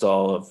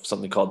install of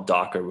something called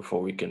Docker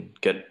before we can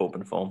get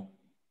OpenFOAM.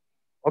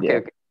 Okay, Yeah.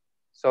 okay.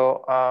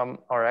 So,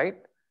 all right.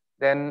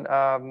 Then,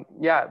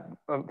 yeah,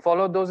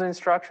 follow those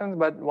instructions.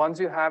 But once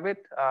you have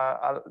it,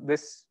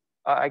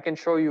 I can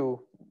show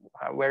you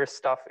where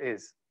stuff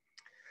is.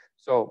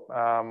 So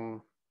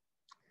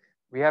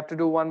we have to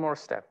do one more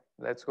step.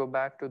 Let's go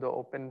back to the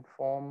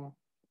OpenFOAM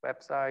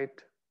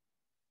website.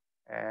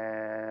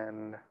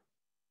 And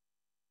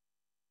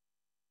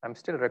I'm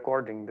still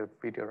recording the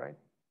video, right?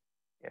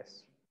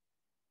 Yes.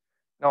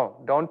 No,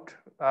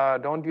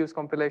 don't use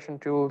compilation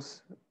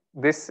tools.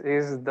 These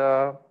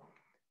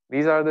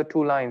are the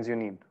 2 lines you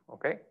need,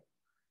 okay?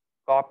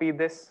 Copy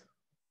this,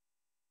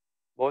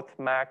 both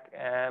Mac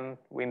and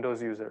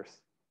Windows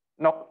users.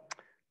 No,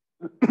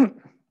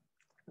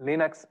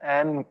 Linux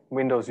and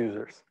Windows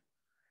users.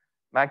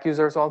 Mac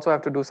users also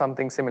have to do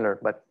something similar,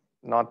 but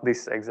not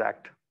this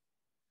exact.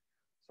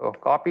 So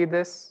copy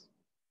this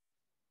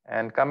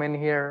and come in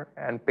here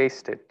and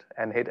paste it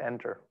and hit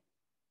enter.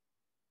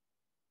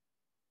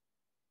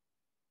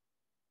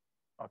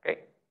 Okay.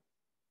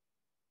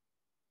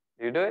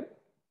 Do you do it?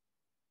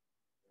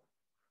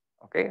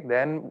 Okay,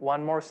 then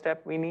one more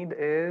step we need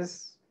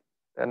is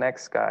the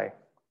next guy,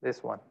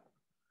 this one.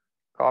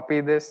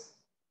 Copy this,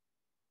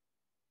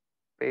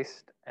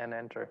 paste and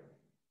enter.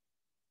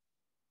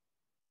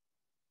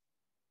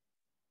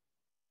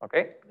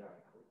 Okay?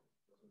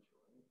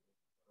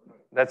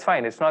 That's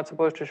fine, it's not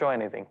supposed to show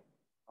anything.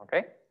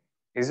 Okay?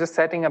 It's just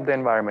setting up the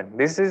environment.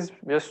 This is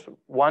just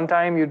one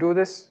time you do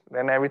this,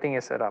 then everything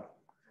is set up.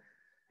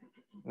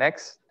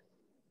 Next,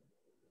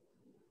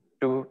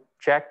 to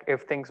check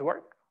if things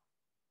work,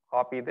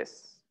 copy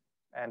this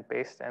and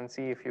paste and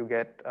see if you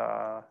get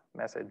a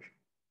message.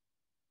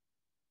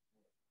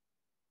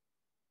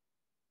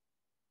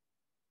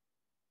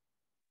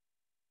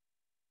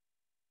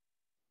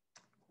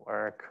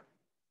 Work.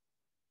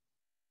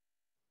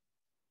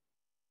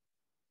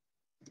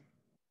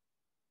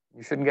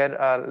 You should get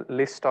a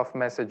list of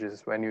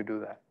messages when you do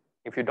that.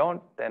 If you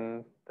don't,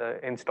 then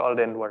the install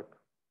didn't work.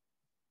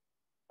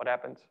 What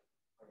happens?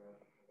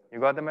 You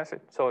got the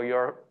message. So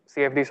your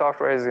CFD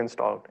software is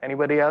installed.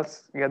 Anybody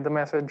else get the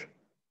message?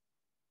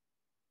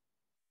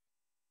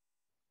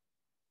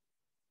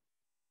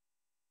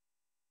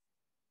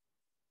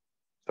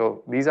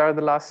 So these are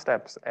the last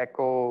steps,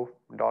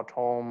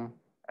 echo.home,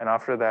 and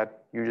after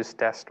that, you just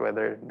test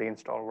whether the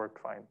install worked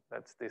fine.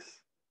 That's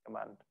this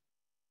command.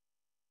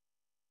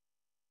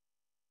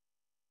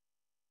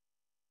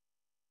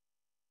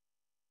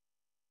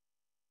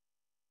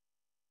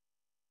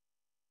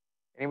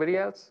 Anybody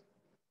else?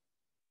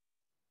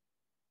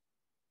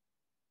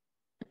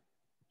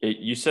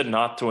 You said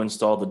not to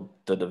install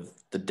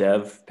the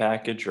dev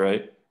package,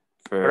 right?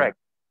 Correct.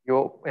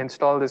 You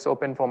install this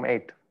OpenFOAM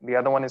 8. The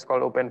other one is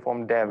called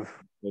OpenFOAM Dev.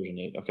 Version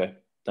 8. Okay,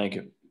 thank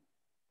you.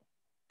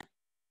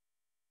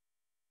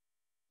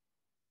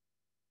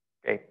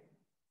 Okay.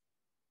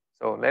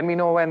 So let me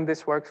know when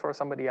this works for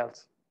somebody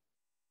else.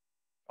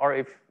 Or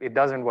if it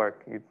doesn't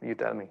work, you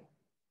tell me.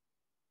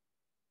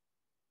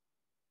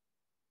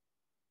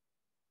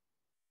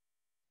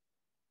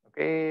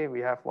 Okay, we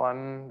have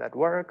one that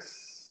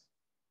works.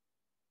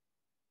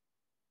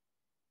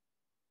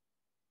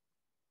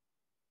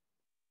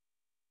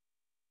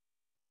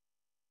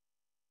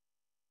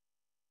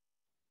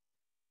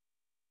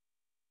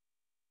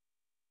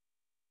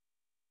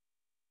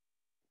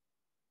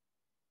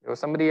 There was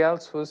somebody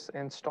else whose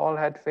install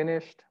had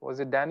finished.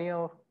 Was it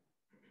Daniel?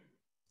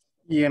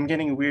 Yeah, I'm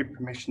getting weird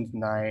permission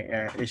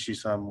deny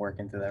issues, so I'm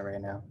working through that right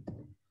now.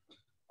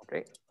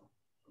 Okay.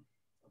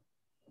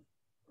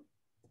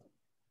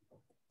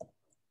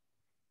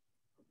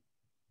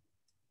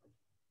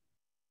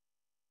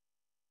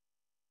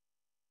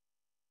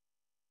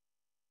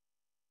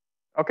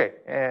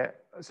 Okay,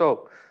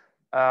 so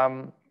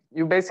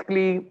you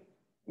basically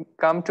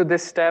come to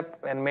this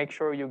step and make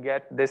sure you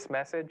get this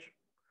message.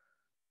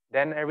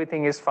 Then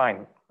everything is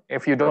fine.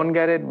 If you don't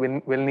get it,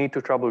 we'll need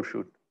to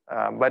troubleshoot.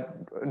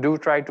 But do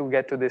try to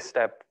get to this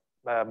step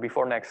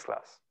before next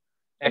class.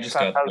 I just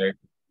got there.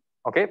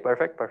 Okay,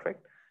 perfect,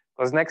 perfect.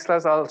 Because next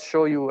class, I'll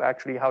show you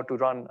actually how to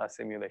run a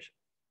simulation.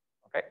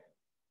 Okay.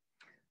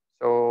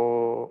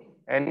 So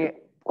any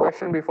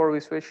question before we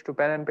switch to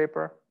pen and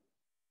paper?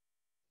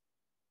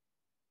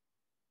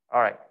 All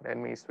right, let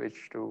me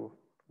switch to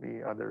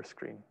the other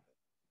screen.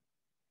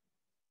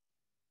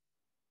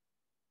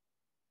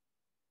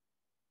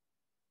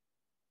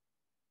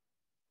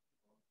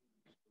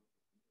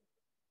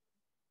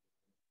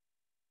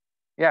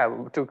 Yeah,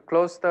 to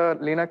close the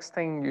Linux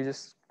thing, you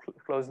just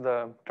close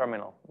the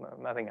terminal,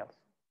 nothing else.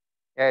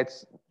 Yeah,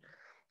 it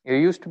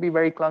used to be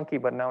very clunky,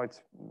 but now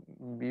it's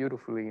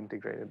beautifully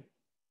integrated.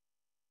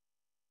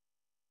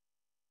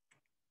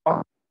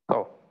 Oh,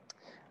 so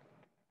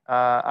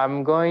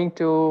I'm going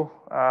to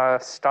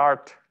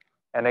start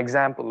an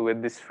example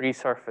with this free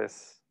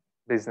surface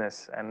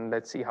business, and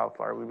let's see how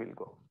far we will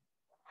go.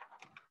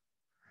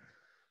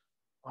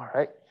 All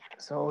right,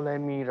 so let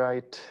me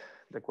write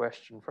the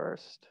question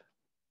first.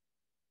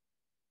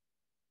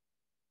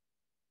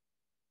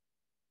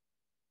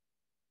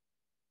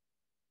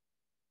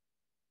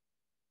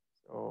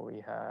 So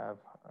we have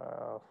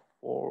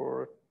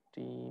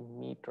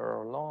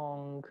 40-meter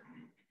long,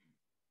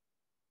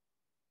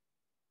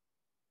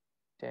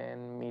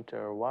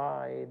 10-meter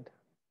wide,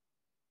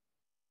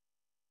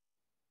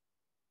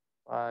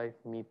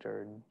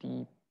 5-meter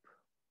deep,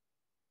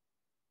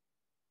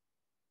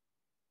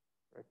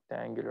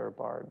 rectangular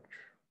barge.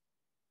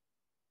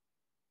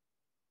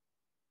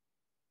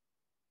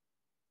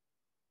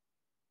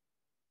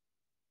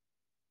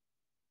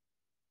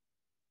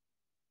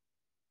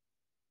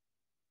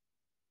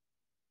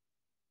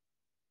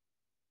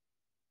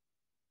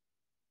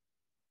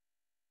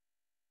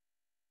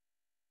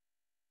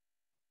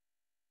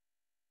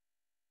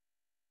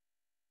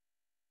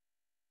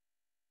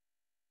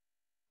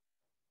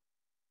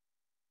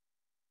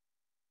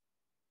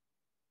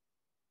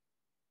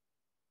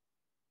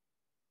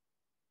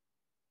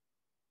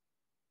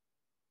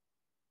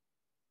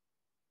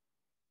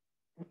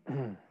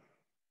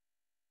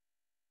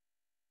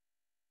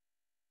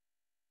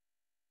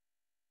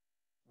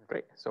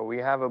 Great. So we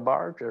have a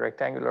barge, a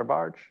rectangular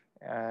barge,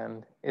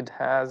 and it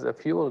has a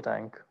fuel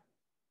tank.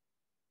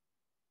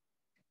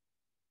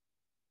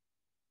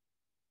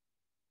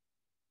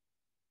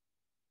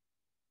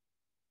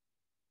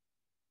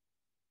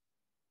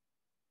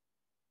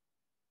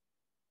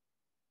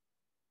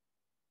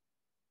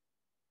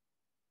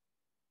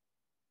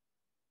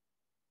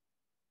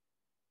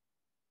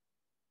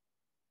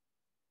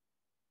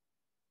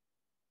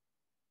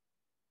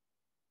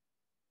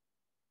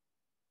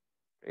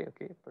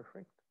 Okay,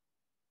 perfect.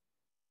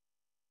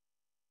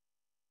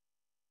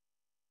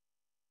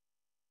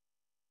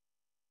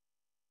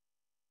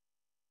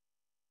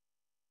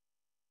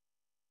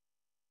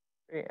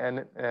 Okay, and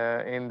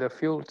in the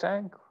fuel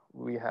tank,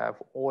 we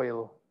have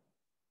oil.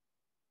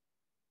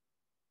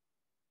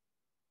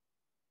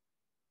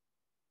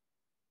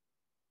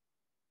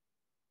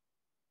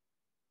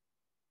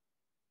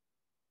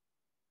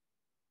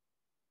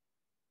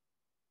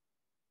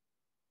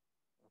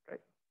 Okay.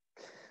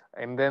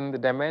 And then the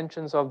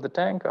dimensions of the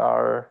tank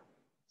are,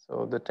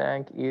 so the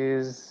tank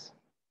is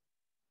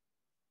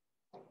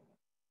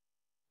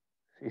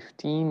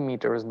 15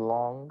 meters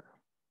long.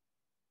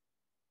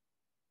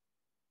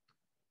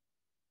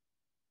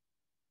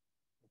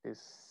 It is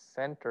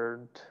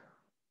centered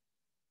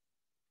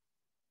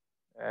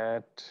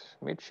at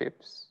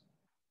midships.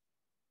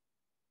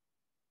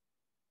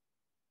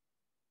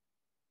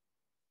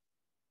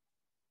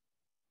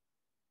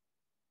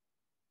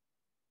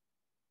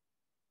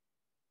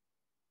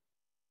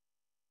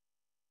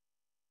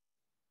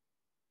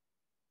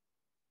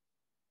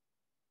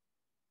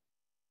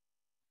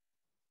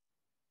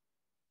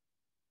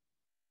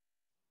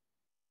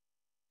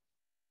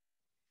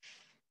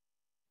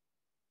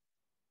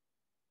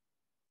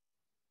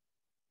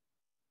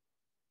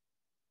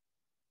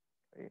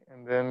 Okay,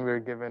 and then we're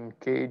given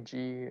kg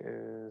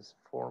is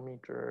 4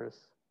 meters.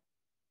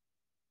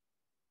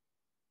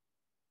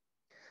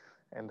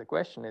 And the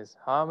question is,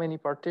 how many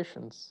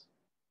partitions?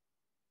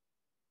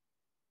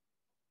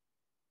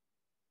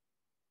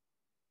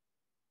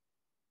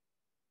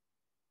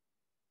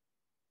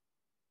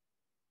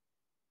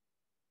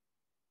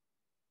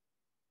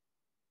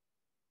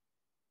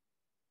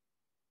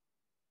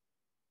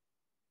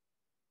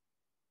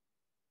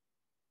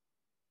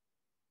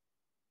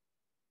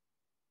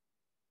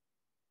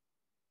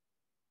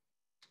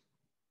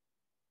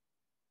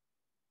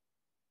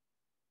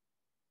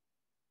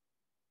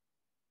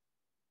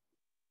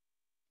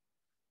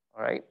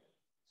 All right.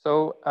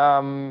 So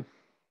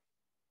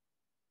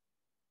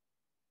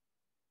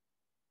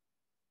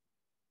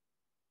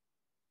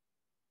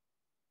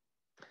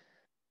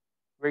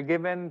we're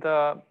given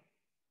the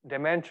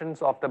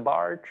dimensions of the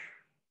barge.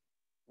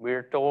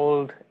 We're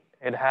told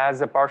it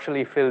has a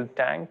partially filled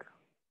tank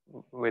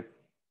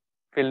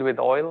filled with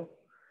oil,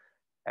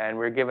 and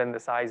we're given the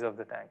size of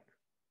the tank.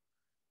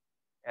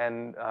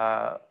 And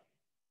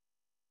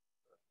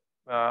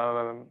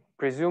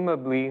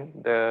presumably,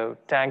 the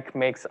tank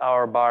makes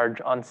our barge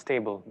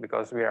unstable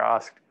because we are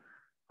asked,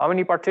 how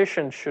many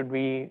partitions should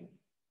we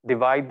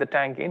divide the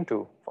tank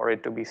into for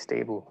it to be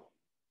stable?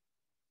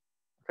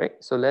 Okay,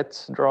 so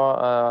let's draw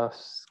a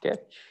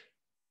sketch.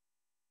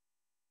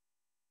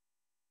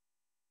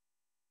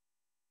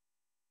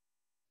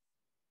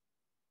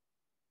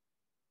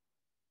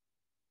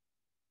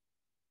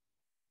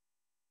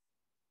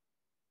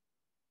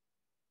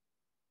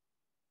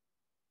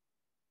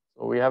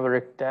 So we have a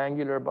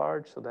rectangular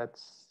barge, so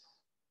that's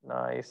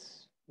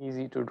nice,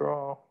 easy to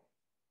draw.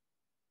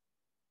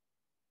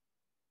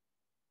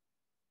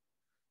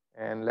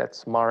 And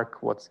let's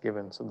mark what's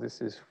given. So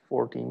this is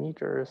 40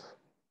 meters.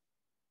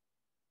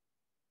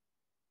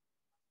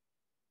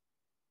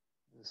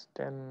 This is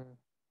 10,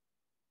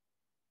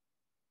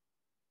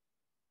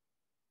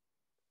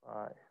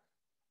 5.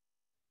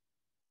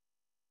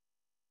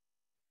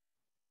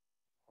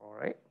 All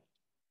right.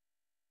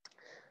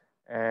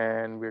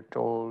 And we're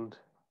told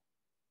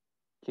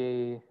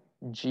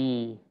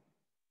kg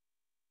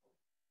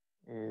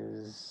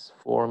is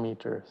 4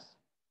 meters.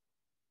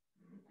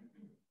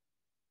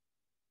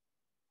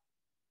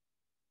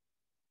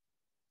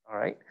 All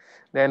right.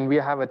 Then we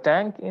have a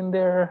tank in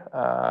there.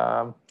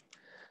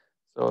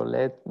 So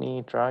let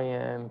me try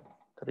and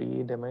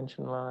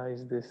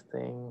three-dimensionalize this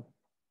thing.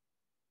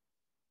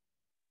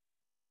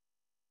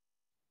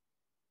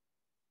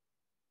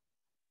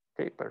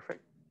 Okay,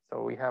 perfect.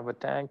 So we have a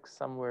tank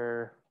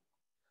somewhere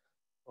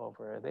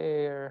over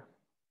there.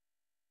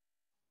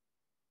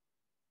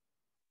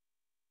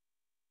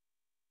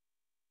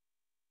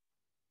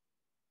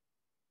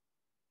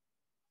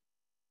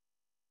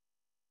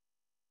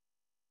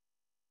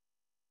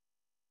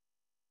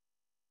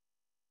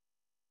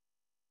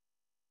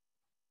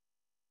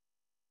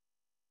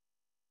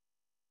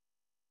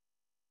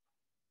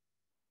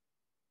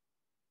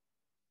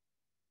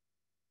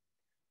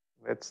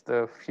 That's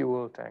the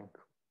fuel tank.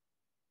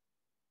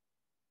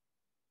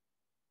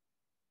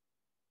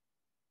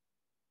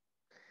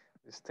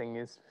 This thing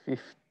is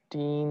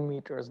 15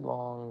 meters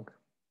long.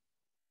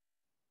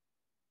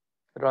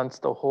 runs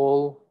the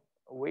whole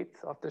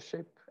width of the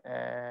ship,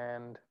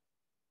 and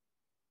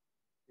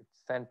it's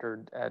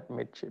centered at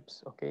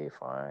midships. Okay,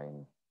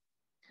 fine.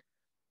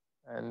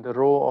 And the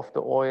row of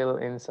the oil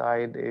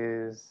inside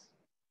is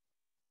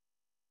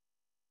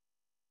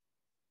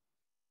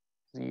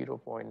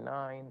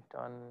 0.9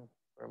 ton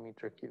per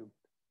meter cubed.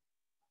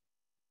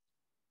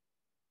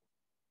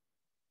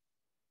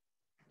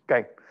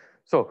 Okay,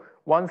 so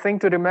one thing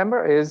to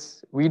remember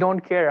is we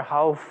don't care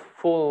how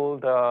full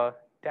the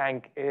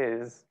tank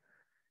is.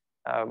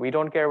 We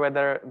don't care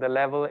whether the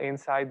level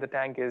inside the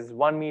tank is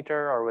 1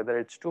 meter or whether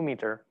it's 2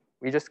 meter.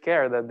 We just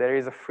care that there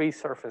is a free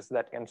surface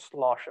that can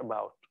slosh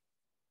about.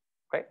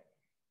 Okay.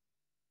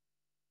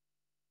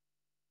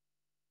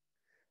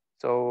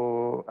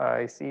 So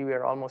I see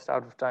we're almost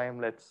out of time.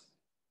 Let's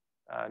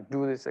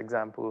do this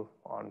example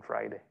on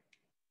Friday.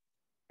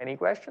 Any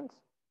questions?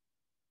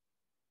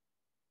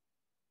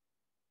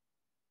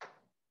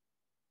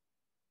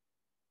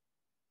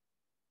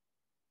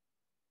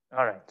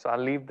 All right, so I'll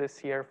leave this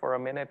here for a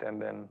minute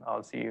and then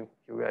I'll see you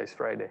guys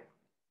Friday.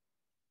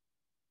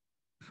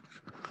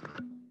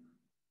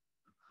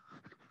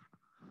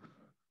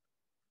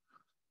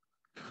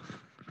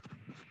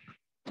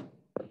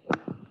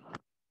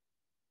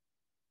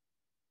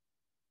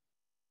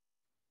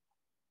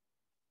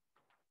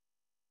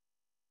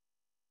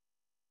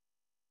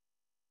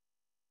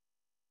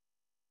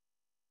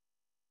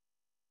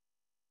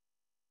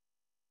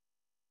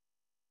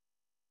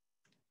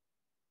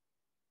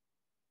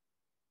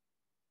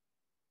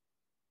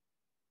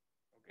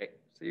 Okay,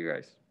 see you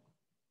guys.